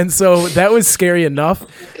 And so that was scary enough.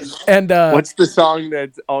 And what's the song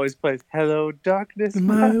that always plays? Hello, darkness,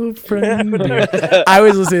 my old friend. I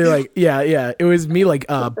was listening to like, yeah. It was me like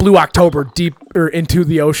Blue October, deeper into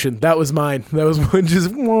the ocean. That was mine. That was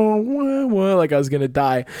just like I was going to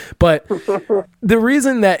die. But the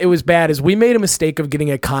reason that it was bad is we made a mistake of getting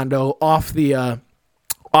a condo off the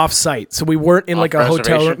off-site, so we weren't in like a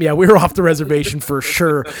hotel room. Yeah, we were off the reservation for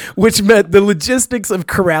sure, which meant the logistics of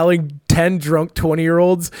corralling 10 drunk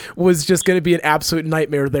 20-year-olds was just going to be an absolute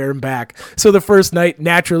nightmare there and back. So the first night,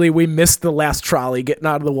 naturally, we missed the last trolley getting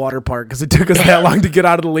out of the water park because it took us that long to get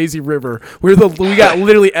out of the lazy river. We got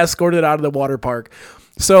literally escorted out of the water park.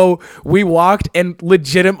 So we walked and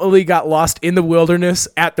legitimately got lost in the wilderness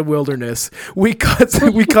at the wilderness. We cut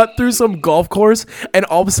through some golf course, and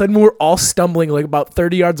all of a sudden we're all stumbling like about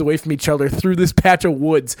 30 yards away from each other through this patch of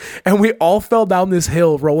woods. And we all fell down this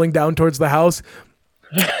hill rolling down towards the house.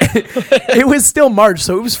 It was still March,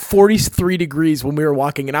 so it was 43 degrees when we were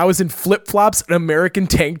walking, and I was in flip-flops, an American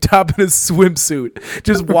tank top, and a swimsuit,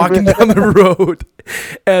 just walking down the road.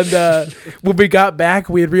 And when we got back,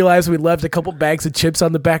 we had realized we left a couple bags of chips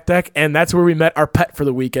on the back deck, and that's where we met our pet for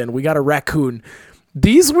the weekend. We got a raccoon.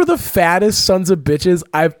 These were the fattest sons of bitches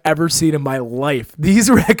I've ever seen in my life. These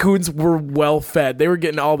raccoons were well fed. They were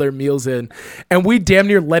getting all their meals in. And we damn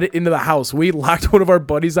near let it into the house. We locked one of our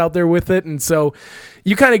buddies out there with it. And so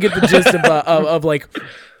you kind of get the gist of like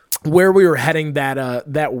where we were heading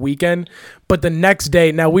that weekend. But the next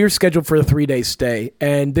day, now we were scheduled for a 3-day stay.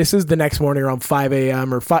 And this is the next morning around 5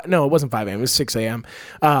 a.m. No, it wasn't 5 a.m. It was 6 a.m.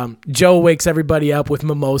 Joe wakes everybody up with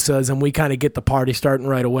mimosas, and we kind of get the party starting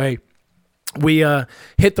right away. We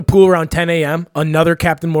hit the pool around 10 a.m., another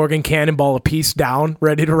Captain Morgan cannonball apiece down,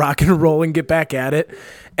 ready to rock and roll and get back at it.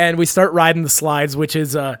 And we start riding the slides, which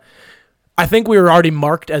is, I think we were already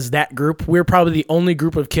marked as that group. We were probably the only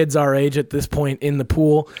group of kids our age at this point in the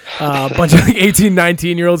pool. A bunch of like 18,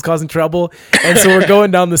 19-year-olds causing trouble. And so we're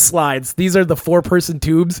going down the slides. These are the 4-person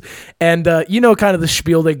tubes. And you know kind of the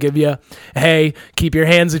spiel they give you. Hey, keep your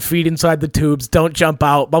hands and feet inside the tubes. Don't jump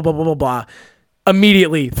out, blah, blah, blah, blah, blah.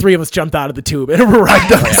 Immediately, 3 of us jumped out of the tube and we're right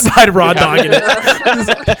down the side raw dogging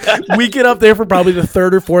it. We get up there for probably the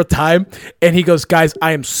 3rd or 4th time, and he goes, guys,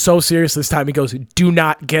 I am so serious this time. He goes, do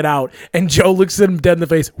not get out. And Joe looks at him dead in the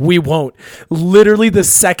face. We won't. Literally, the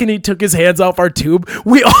second he took his hands off our tube,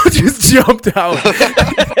 we all just jumped out.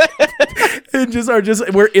 And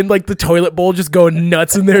we're in like the toilet bowl, just going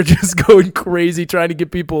nuts in there, just going crazy, trying to get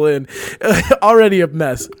people in. Already a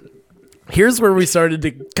mess. Here's where we started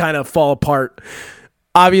to kind of fall apart.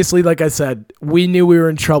 Obviously, like I said, we knew we were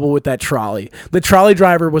in trouble with that trolley. The trolley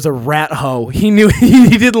driver was a rat hoe. He knew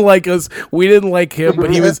he didn't like us. We didn't like him,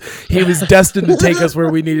 but he was destined to take us where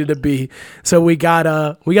we needed to be. So we got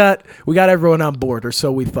everyone on board, or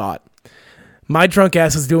so we thought. My drunk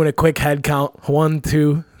ass is doing a quick head count. 1,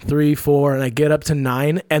 2, 3, 4, and I get up to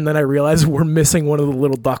 9, and then I realize we're missing one of the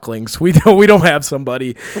little ducklings. We don't have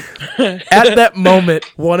somebody. At that moment,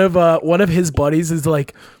 one of his buddies is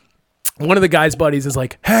like, one of the guy's buddies is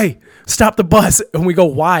like, hey, stop the bus. And we go,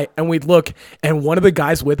 why? And we look, and one of the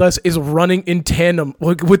guys with us is running in tandem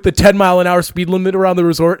with the 10-mile-an-hour speed limit around the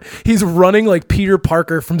resort. He's running like Peter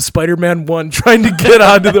Parker from Spider-Man 1, trying to get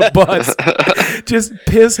onto the bus. Just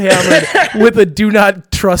piss hammered with a do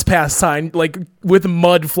not trespass sign, like with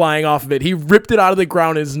mud flying off of it. He ripped it out of the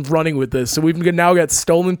ground and is running with this. So we've now got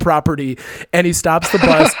stolen property, and he stops the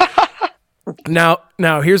bus. Now,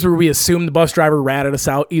 here's where we assume the bus driver ratted us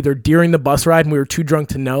out either during the bus ride and we were too drunk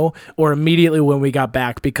to know, or immediately when we got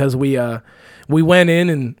back, because we went in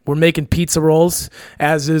and we're making pizza rolls,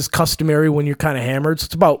 as is customary when you're kind of hammered. So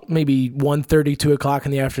it's about maybe 1:30, 2 o'clock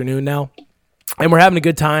in the afternoon now. And we're having a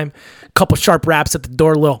good time. A couple sharp raps at the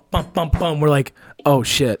door, little bump, bump, bump. We're like, oh,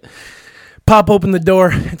 shit. Pop open the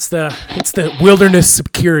door. It's the wilderness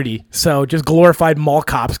security. So just glorified mall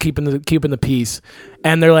cops keeping the peace.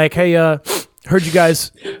 And they're like, hey, heard you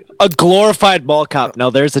guys. A glorified mall cop. No,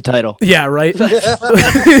 there's the title. Yeah, right. I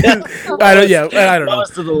don't know.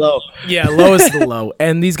 Lowest of the low. Yeah, lowest of the low.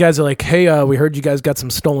 And these guys are like, hey, we heard you guys got some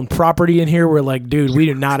stolen property in here. We're like, dude, we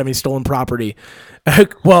do not have any stolen property.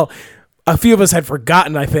 Well, a few of us had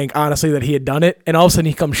forgotten, I think, honestly, that he had done it. And all of a sudden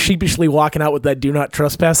he comes sheepishly walking out with that do not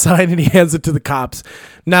trespass sign, and he hands it to the cops.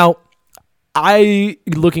 Now, I,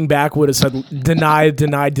 looking back, would have said deny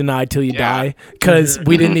till you die, because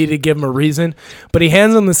we didn't need to give him a reason. But he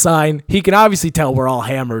hands him the sign. He can obviously tell we're all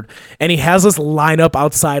hammered, and he has us line up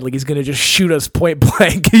outside like he's going to just shoot us point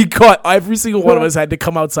blank. He caught every single one of us had to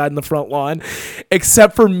come outside in the front lawn,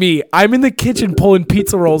 except for me. I'm in the kitchen pulling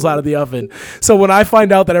pizza rolls out of the oven. So when I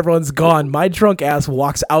find out that everyone's gone, my drunk ass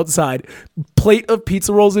walks outside, plate of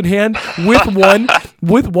pizza rolls in hand, with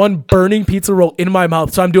one burning pizza roll in my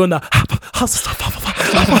mouth. So I'm doing the as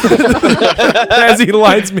he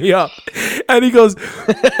lines me up, and he goes,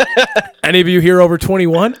 any of you here over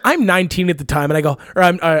 21? I'm 19 at the time, and I go, or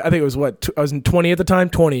I think it was I was 20 at the time,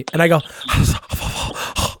 20, and I go,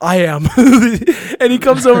 I am. And he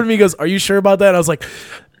comes over to me and goes, are you sure about that? And I was like,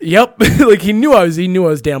 yep. Like he knew I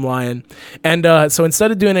was damn lying. And so instead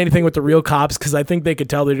of doing anything with the real cops, because I think they could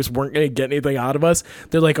tell they just weren't going to get anything out of us,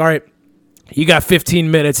 they're like, all right, you got 15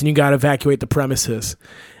 minutes and you got to evacuate the premises.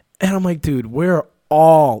 And I'm like, dude, where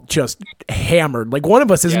all just hammered. Like one of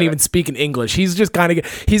us isn't even speaking English. He's just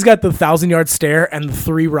he's got the 1,000-yard stare and the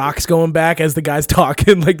 3 rocks going back as the guy's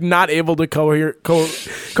talking, like not able to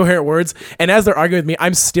coherent words. And as they're arguing with me,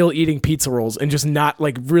 I'm still eating pizza rolls and just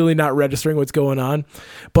really not registering what's going on.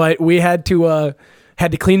 But we had to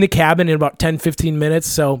clean the cabin in about 10-15 minutes.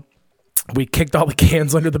 So we kicked all the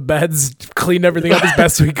cans under the beds, cleaned everything up as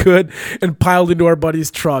best we could, and piled into our buddy's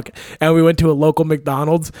truck. And we went to a local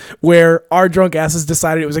McDonald's where our drunk asses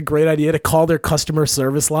decided it was a great idea to call their customer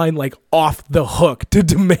service line like off the hook to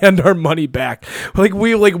demand our money back. Like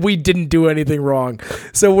we didn't do anything wrong.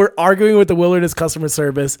 So we're arguing with the Wilderness customer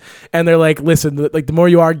service, and they're like, "Listen, like the more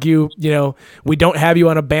you argue, we don't have you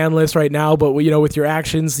on a ban list right now, but with your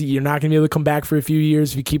actions, you're not gonna be able to come back for a few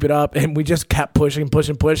years if you keep it up." And we just kept pushing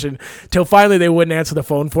till finally they wouldn't answer the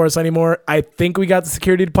phone for us anymore. I think we got the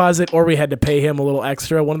security deposit, or we had to pay him a little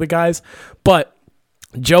extra, one of the guys. But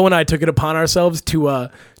Joe and I took it upon ourselves to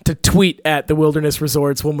tweet at the Wilderness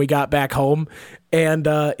Resorts when we got back home, and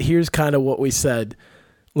here's kind of what we said.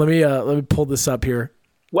 Let me pull this up here.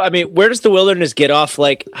 Well, I mean, where does the Wilderness get off?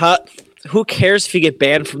 Like, who cares if you get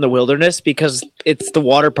banned from the Wilderness, because it's the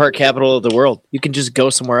water park capital of the world? You can just go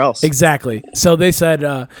somewhere else. Exactly. So they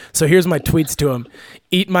said, so here's my tweets to him.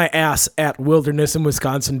 Eat my ass at Wilderness in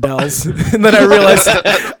Wisconsin Dells. And then I realized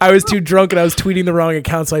I was too drunk and I was tweeting the wrong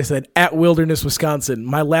account. So I said, at Wilderness, Wisconsin.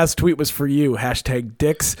 My last tweet was for you,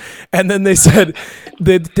 #dicks. And then they said,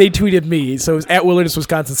 they tweeted me. So it was at Wilderness,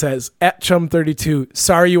 Wisconsin says, at Chum32,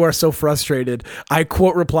 sorry you are so frustrated. I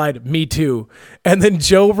quote replied, me too. And then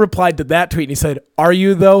Joe replied to that tweet and he said, are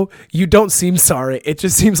you though? You don't seem sorry. It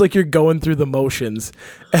just seems like you're going through the motions.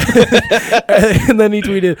 And then he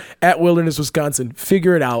tweeted, at Wilderness, Wisconsin,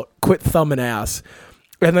 figure it out, quit thumbing ass.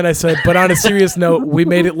 And then I said, but on a serious note, we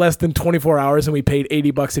made it less than 24 hours and we paid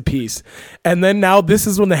 $80 a piece. And then now this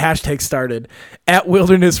is when the hashtag started. At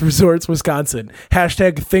Wilderness Resorts, Wisconsin.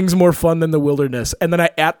 Hashtag things more fun than the Wilderness. And then I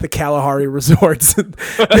at the Kalahari Resorts. And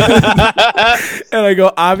I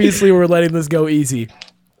go, obviously we're letting this go easy.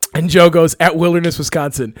 And Joe goes, at Wilderness,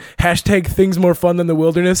 Wisconsin. Hashtag things more fun than the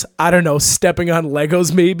Wilderness. I don't know, stepping on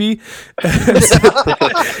Legos maybe.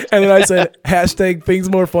 And then I said, hashtag things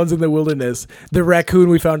more fun than the Wilderness. The raccoon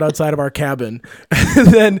we found outside of our cabin. And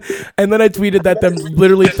then I tweeted that them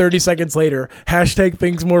literally 30 seconds later. Hashtag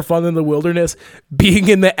things more fun than the Wilderness. Being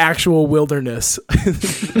in the actual wilderness.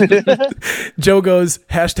 Joe goes,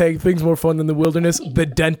 hashtag things more fun than the Wilderness. The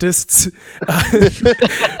dentists.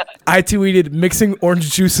 I tweeted mixing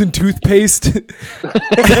orange juice and toothpaste.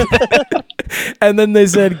 And then they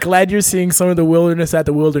said, glad you're seeing some of the Wilderness at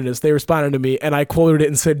the Wilderness. They responded to me and I quoted it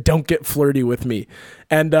and said, don't get flirty with me.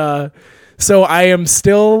 And so I am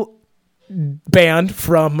still banned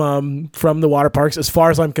from the water parks. As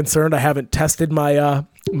far as I'm concerned, I haven't tested my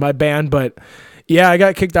my ban, but yeah, I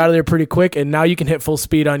got kicked out of there pretty quick. And now you can hit full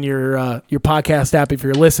speed on your podcast app if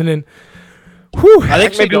you're listening. Whew. I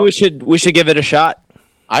think maybe we should give it a shot.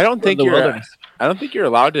 I don't think you're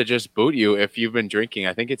allowed to just boot you if you've been drinking.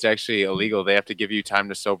 I think it's actually illegal. They have to give you time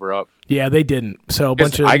to sober up. Yeah, they didn't. So a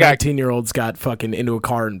bunch of 19-year-olds got fucking into a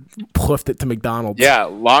car and poofed it to McDonald's. Yeah,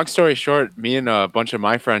 long story short, me and a bunch of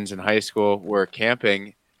my friends in high school were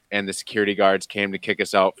camping, and the security guards came to kick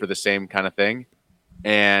us out for the same kind of thing.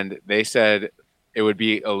 And they said it would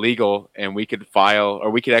be illegal, and we could file, or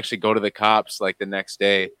we could actually go to the cops like the next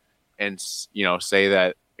day and, say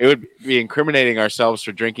that it would be incriminating ourselves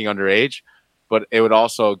for drinking underage, but it would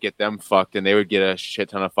also get them fucked, and they would get a shit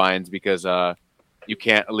ton of fines because you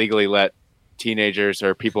can't legally let teenagers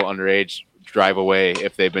or people underage drive away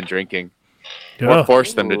if they've been drinking or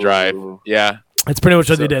force them to drive. Yeah. That's pretty much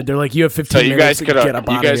what they did. They're like, you have 15 minutes to get up out of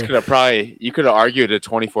here. You guys could have argued a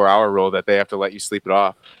 24-hour rule that they have to let you sleep it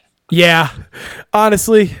off. Yeah,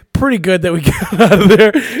 honestly, pretty good that we got out of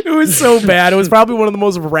there. It was so bad. It was probably one of the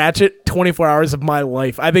most ratchet 24 hours of my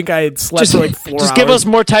life. I think I had slept for like 4 hours. Just give us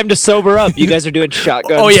more time to sober up. You guys are doing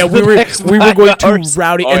shotguns. Oh yeah, we were going too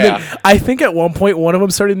rowdy. And then I think at one point one of them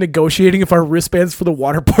started negotiating if our wristbands for the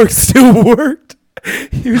water park still worked.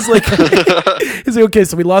 He was like, okay,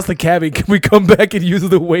 so we lost the cabin. Can we come back and use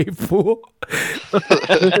the wave pool?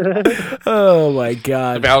 Oh, my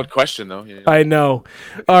God. A valid question, though. Yeah. I know.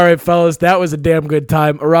 All right, fellas, that was a damn good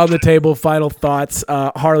time. Around the table, final thoughts.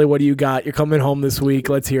 Harley, what do you got? You're coming home this week.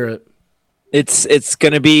 Let's hear it. It's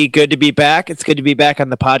going to be good to be back. It's good to be back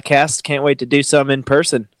on the podcast. Can't wait to do some in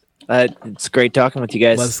person. It's great talking with you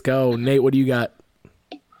guys. Let's go. Nate, what do you got?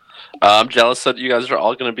 I'm jealous that you guys are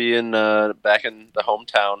all going to be back in the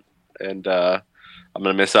hometown, and I'm going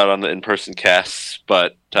to miss out on the in-person casts.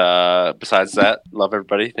 But besides that, love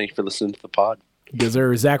everybody. Thank you for listening to the pod. Yes,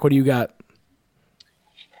 sir. Zach, what do you got?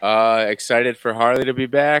 Excited for Harley to be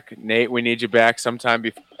back. Nate, we need you back sometime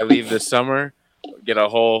before I leave this summer. Get a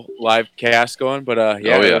whole live cast going. But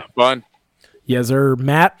it was fun. Yes, sir.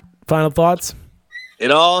 Matt, final thoughts? It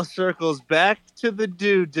all circles back to the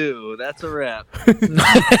doo-doo. That's a wrap.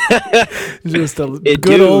 Just a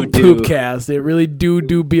good old poop cast. It really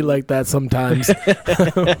do be like that sometimes.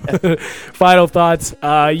 Final thoughts.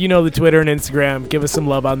 You know the Twitter and Instagram. Give us some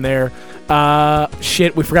love on there.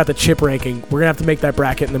 Shit, we forgot the chip ranking. We're going to have to make that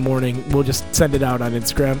bracket in the morning. We'll just send it out on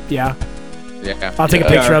Instagram. Yeah. Yeah. I'll take a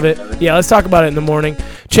picture of it. Yeah, let's talk about it in the morning.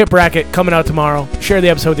 Chip bracket coming out tomorrow. Share the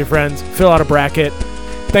episode with your friends. Fill out a bracket.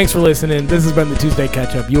 Thanks for listening. This has been the Tuesday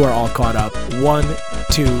Catch-Up. You are all caught up. 1,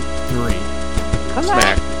 2, 3.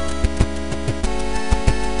 Smack.